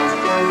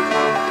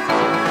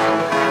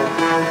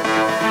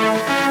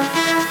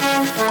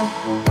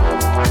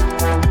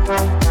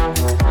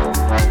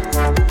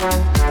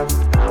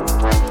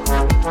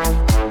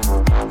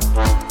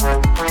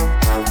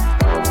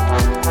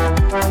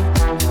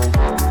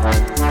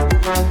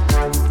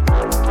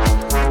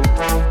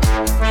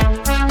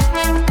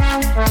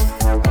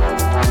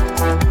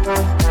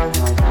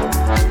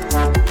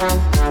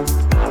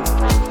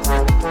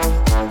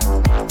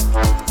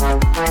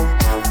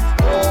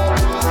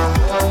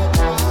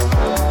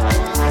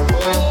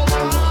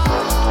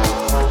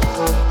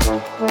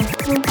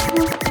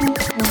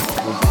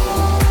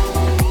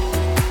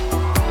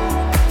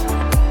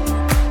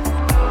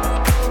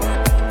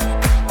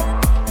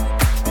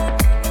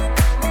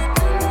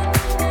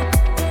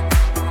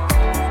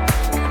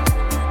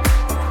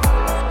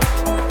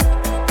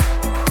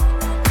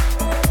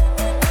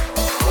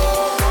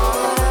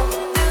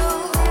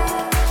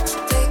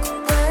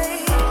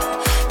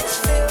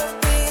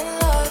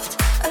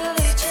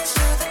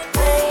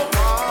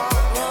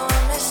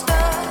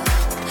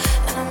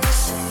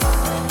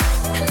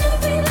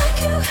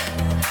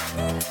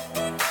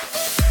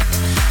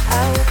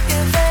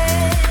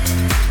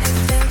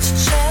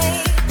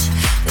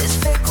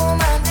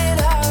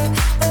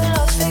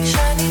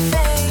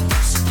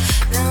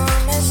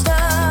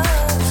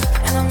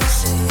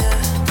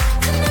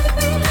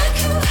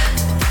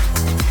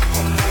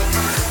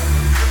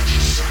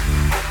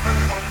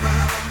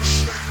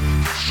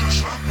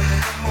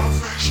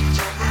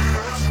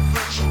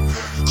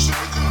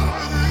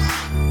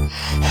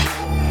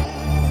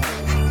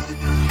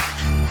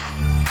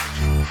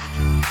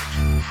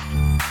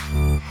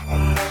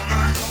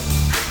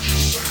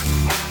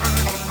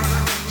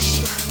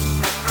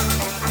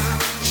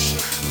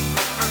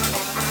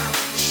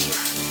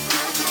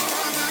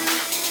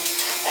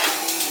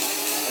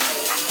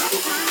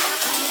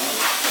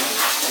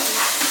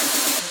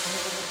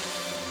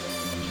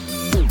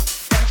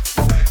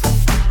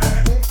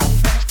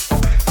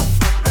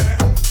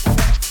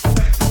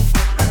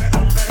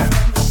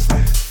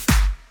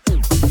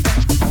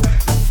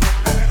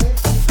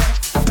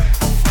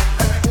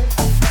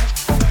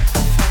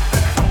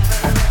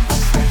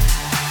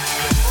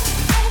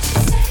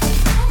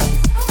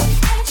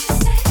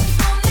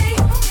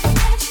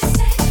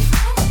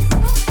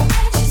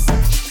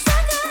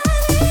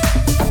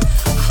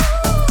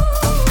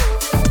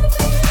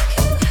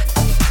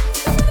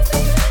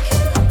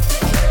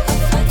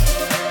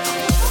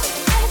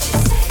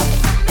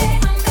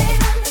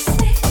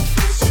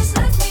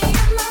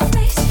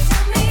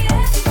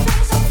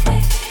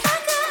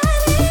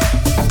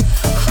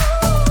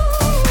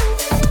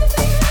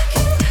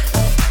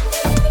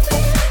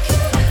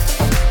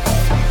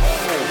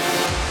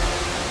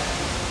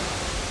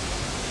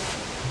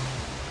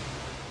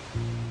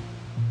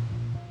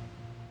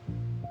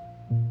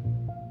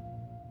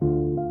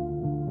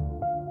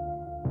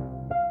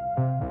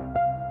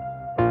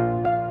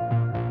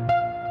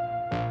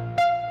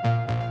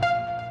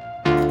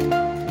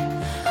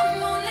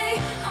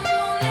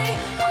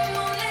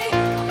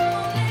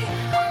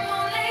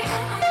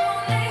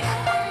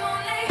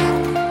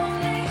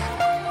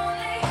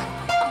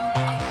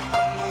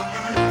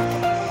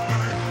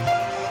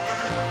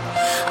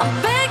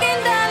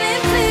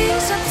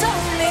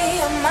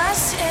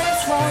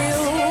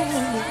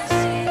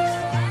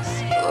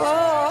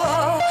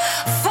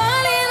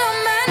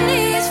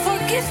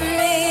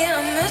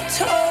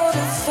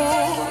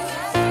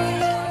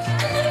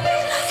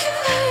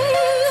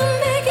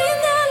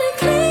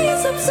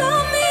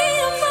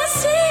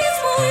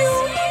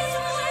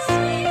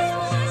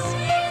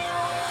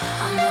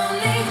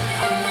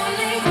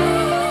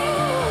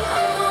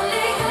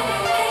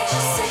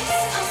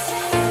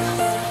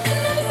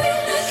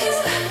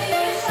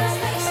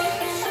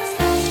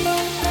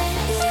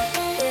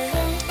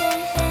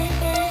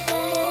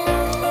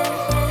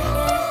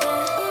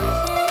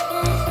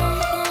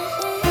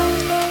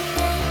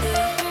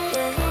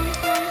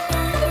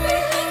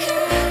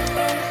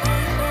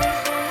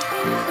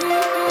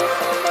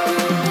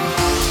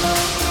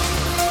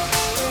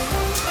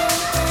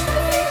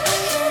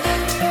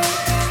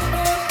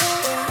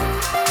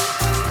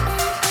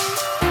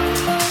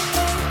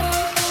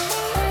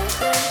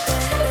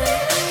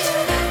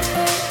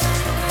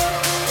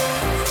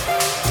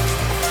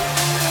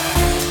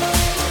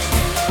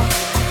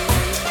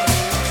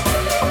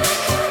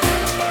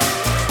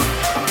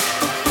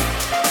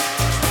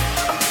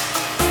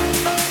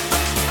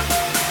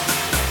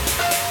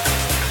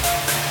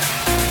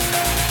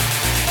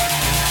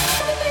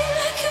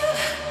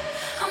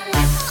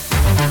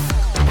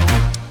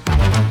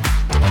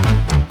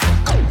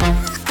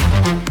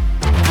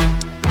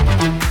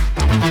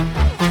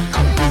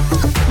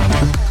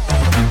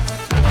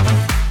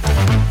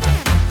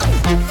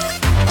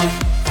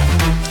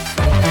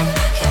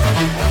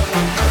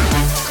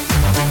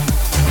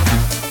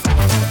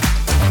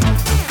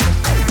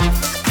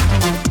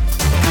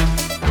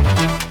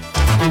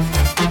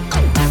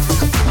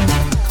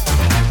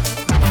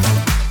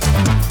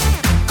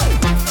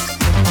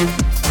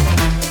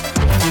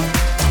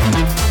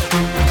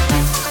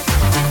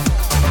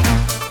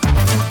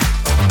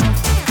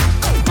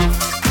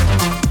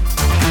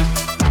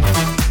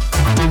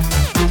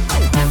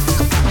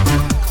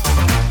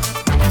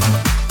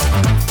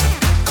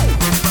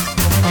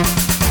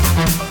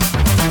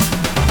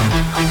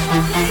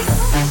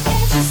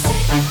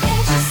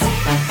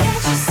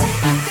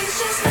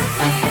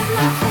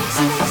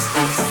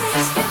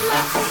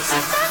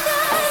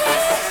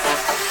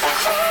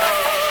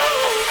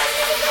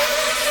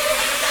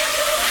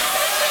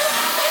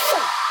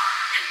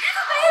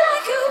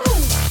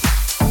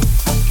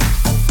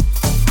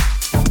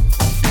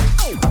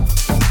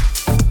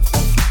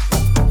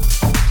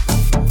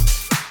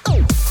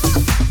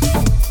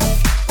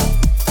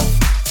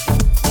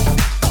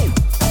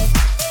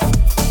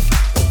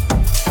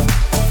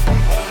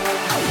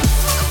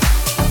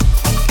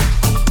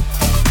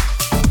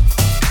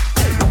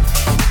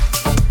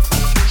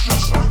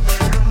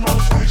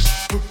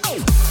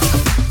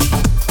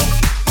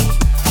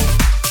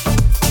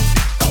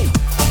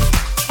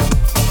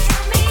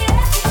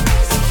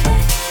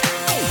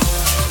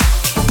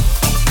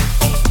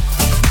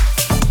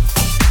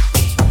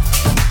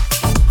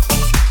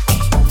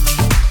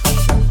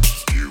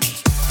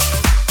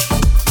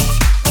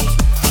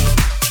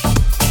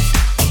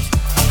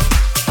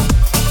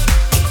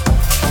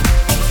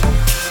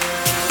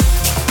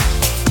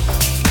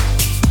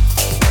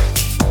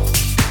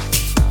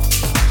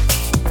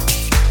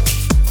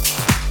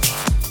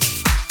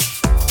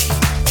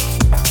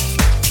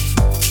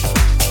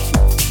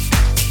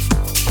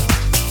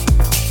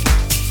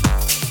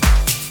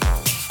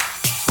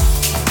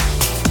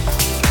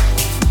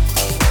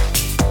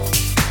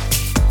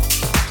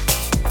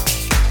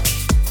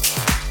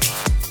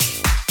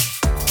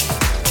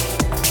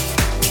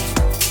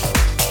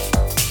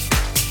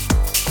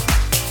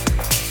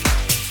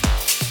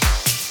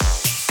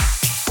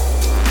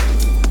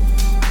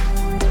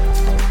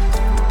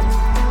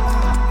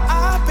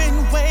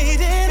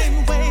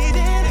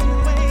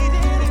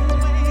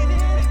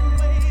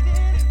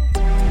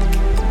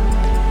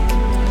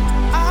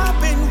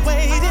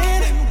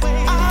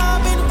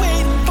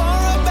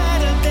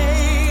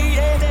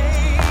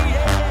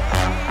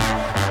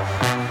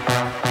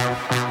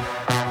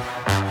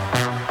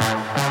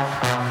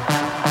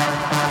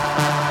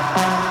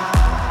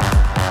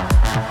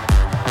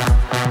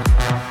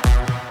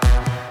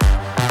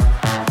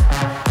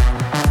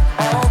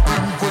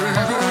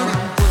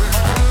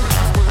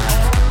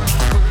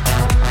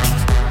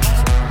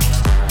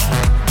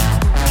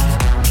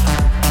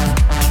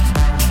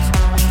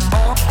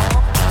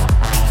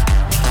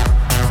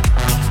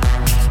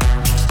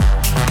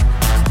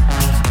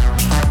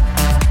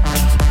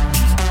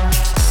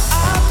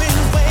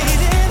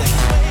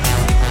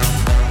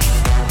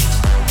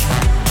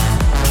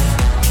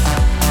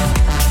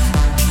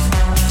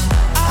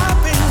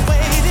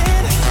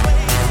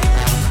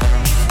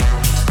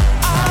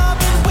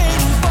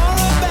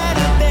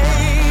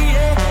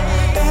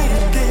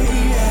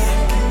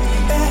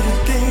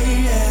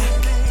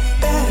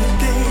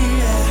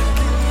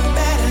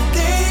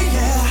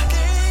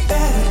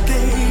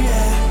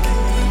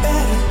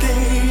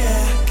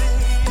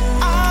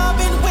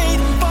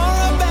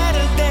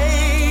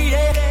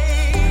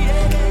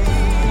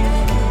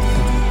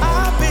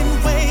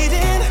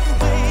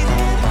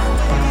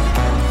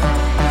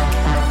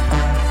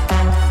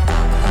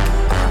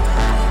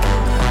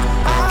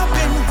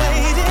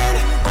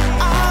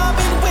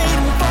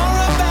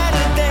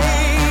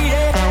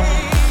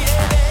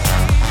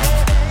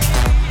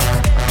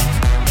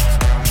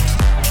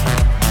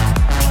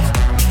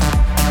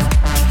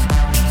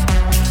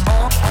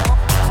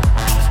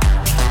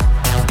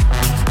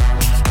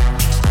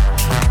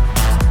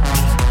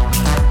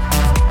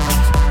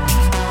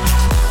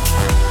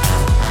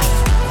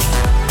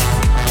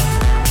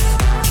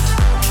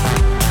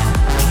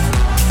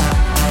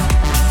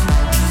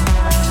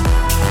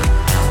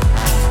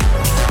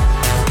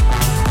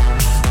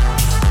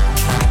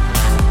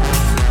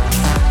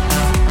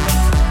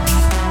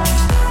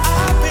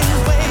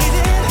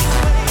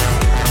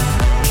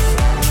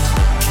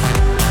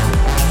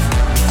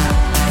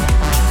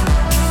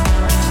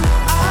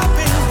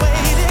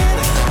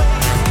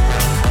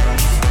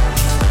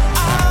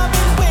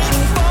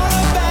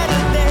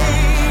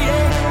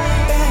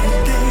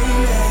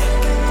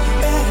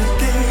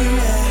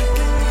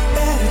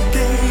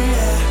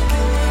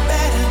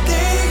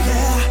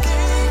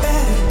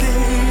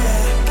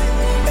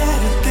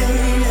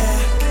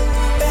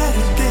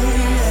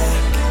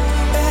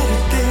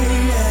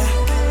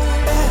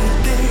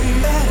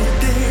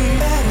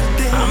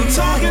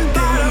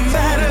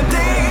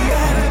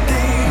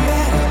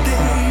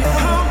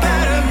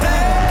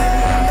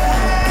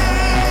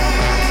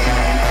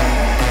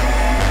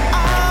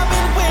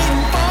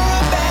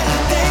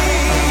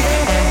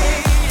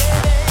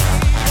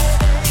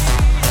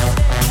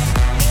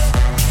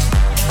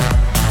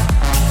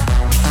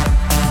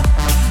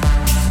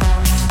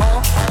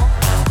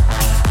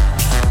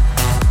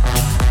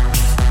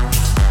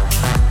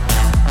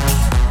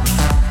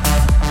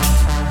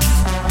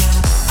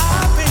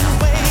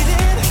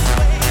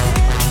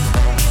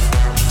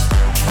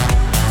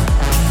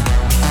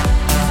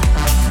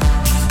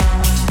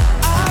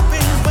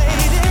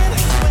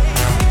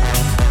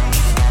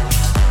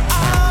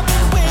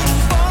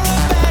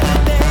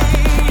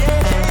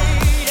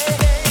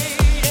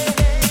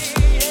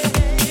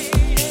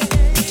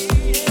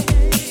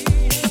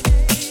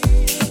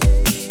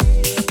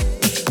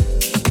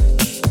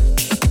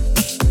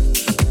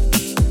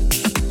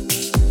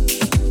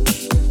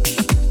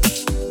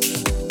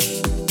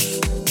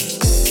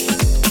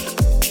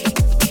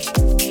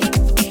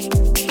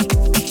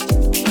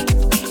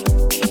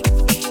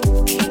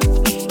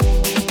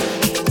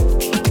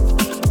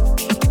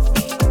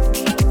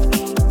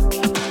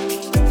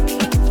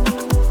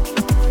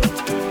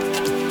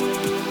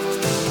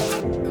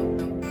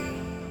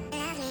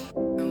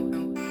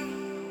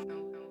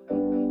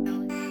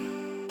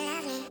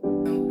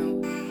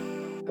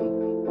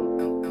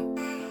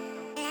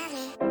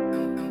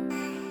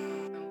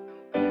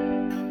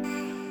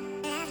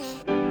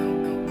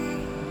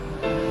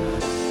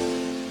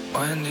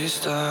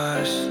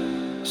 stars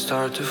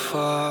start to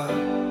fall.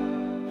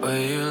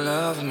 Will you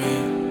love me?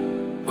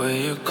 Will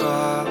you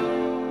call?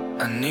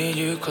 I need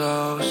you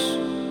close.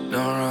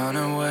 Don't run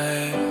away.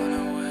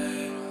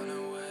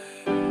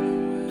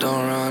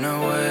 Don't run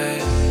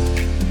away.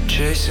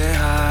 Chasing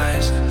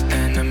highs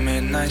in the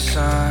midnight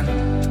sun.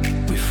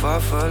 We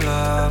fought for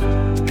love.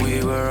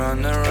 We were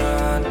on the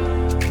run.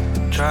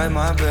 Tried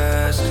my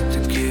best to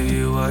give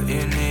you what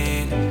you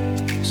need.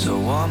 So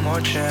one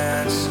more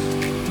chance.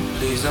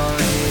 Please don't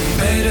leave.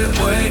 Made it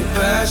way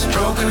past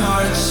broken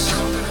hearts.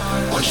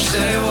 Won't you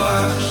stay a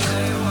while?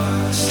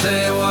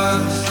 Stay a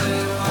while.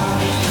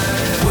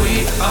 We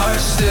are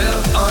still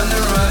on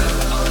the run.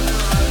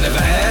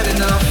 Never had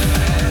enough.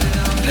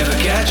 Never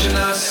catching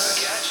us.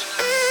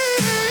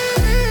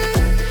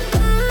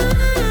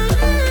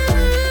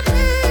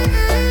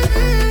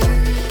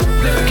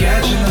 Never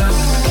catching us.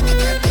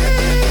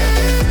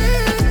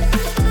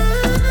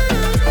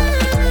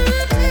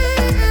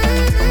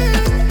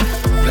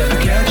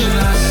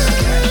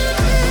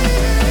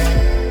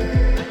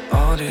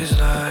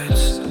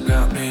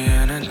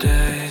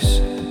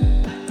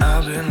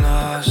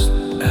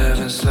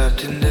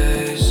 Slept in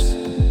days.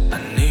 I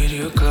need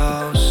you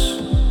close.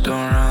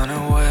 Don't run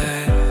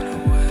away.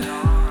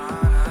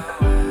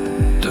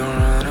 Don't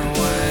run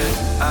away.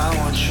 I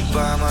want you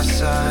by my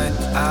side.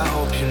 I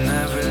hope you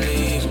never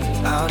leave.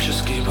 I'll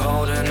just keep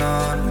holding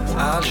on.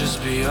 I'll just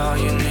be all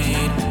you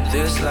need.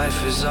 This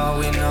life is all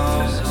we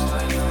know.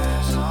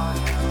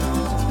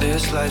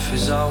 This life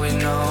is all we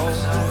know.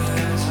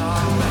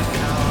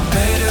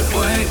 Made it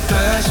way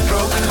past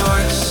broken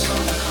hearts.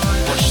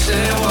 Won't you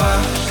stay a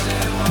while?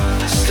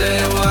 Stay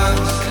a while.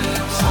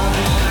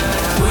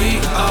 We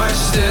are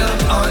still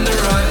on the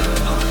run.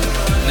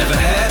 Never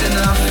had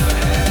enough.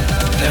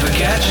 Never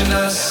catching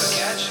us.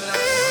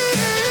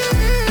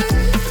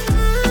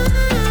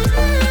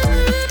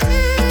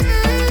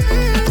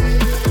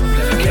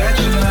 Never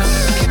catching us.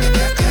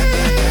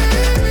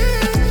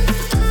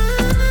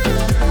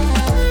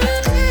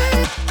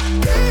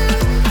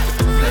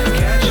 Never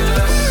catching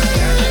us.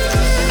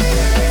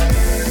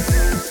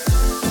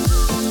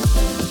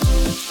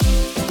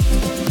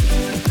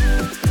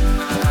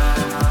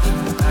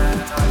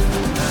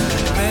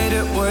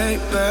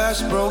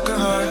 Past broken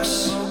hearts.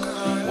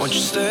 Won't you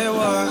stay a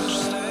while?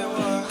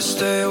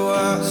 Stay a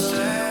while.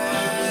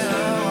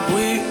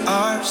 We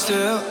are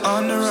still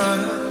on the run.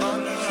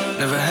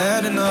 Never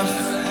had enough.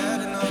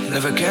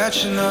 Never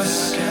catching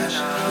us.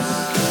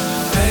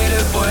 Made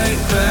it way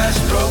past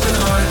broken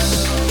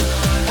hearts.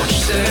 Won't you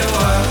stay a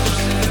while?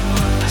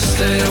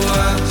 Stay a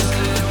while.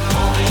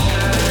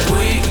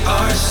 We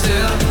are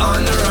still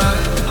on the run.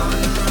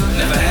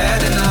 Never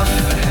had enough.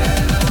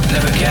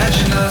 Never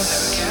catching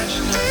us.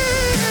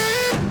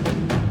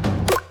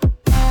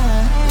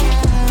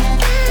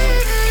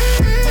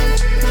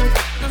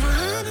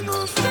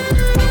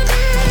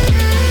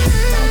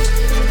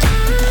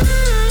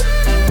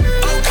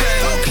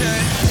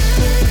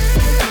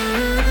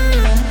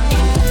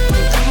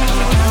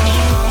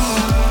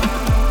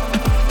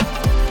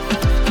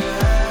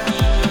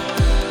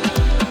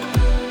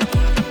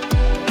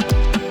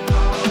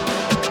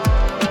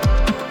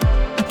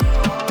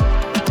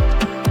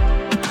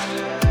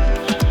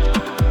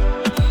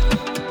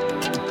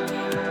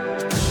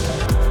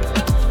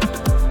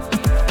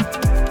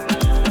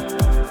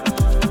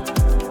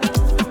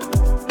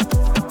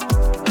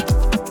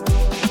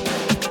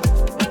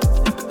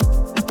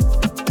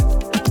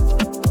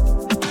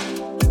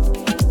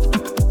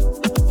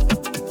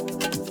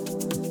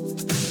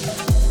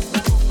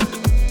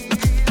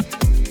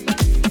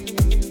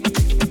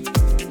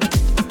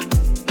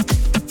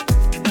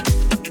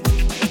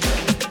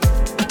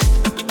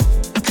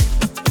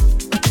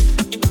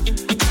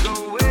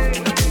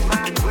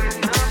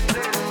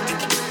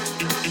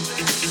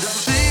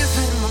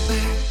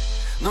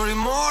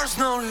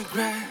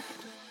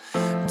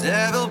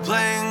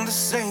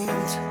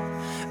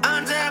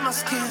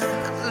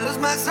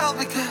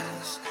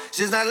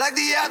 Like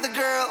the other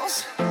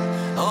girls,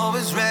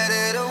 always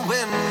ready to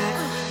win.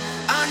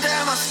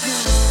 Under my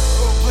skin,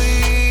 oh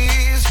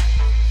please,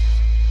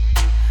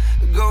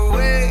 go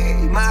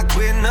away, my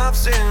queen of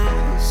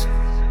sins.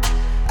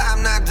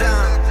 I'm not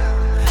done,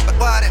 but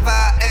what if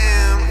I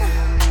am?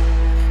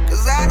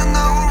 Cause I don't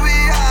know where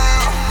we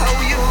are, how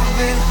you've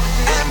been.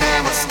 Under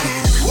my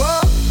skin,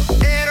 whoa,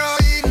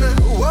 heroína,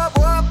 whoa,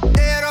 whoa,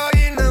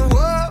 heroína,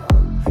 whoa,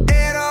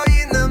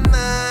 heroína,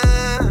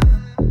 man.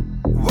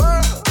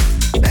 Whoa.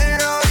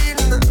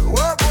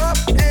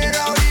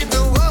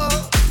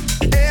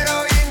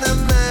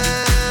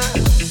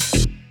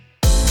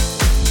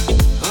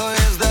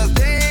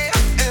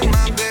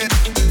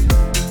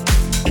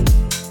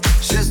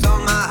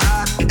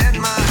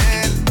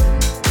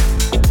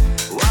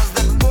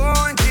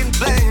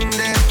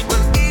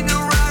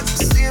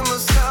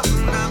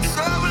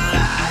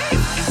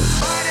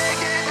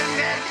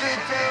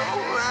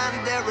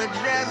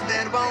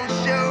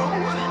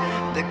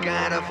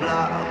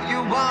 Love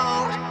you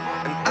want,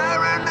 and I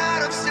ran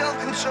out of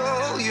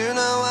self-control. You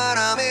know what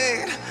I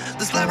mean?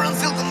 This labyrinth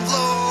still can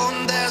flow,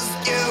 and there's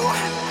you.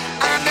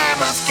 And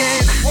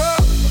asking. Whoa,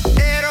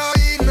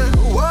 heroin,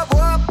 whoa,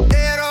 whoa,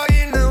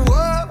 heroin,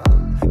 whoa,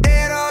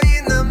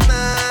 heroin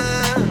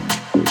man.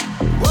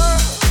 Whoa,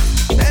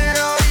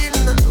 heroin,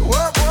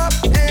 whoa, whoa,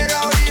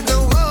 heroin,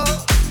 whoa,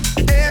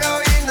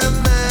 heroin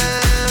man.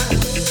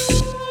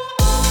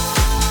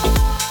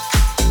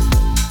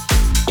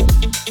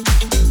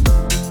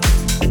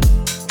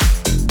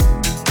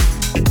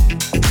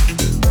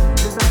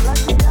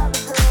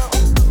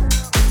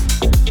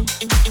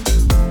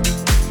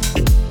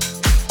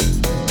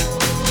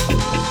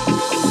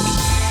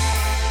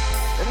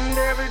 And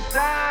every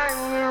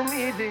time we're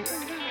meeting,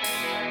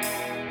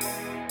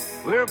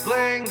 we're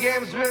playing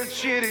games, we're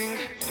cheating.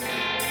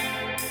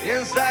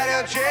 Inside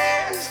our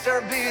chest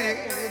are beating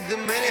the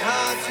many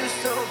hearts you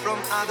stole from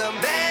other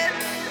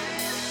men.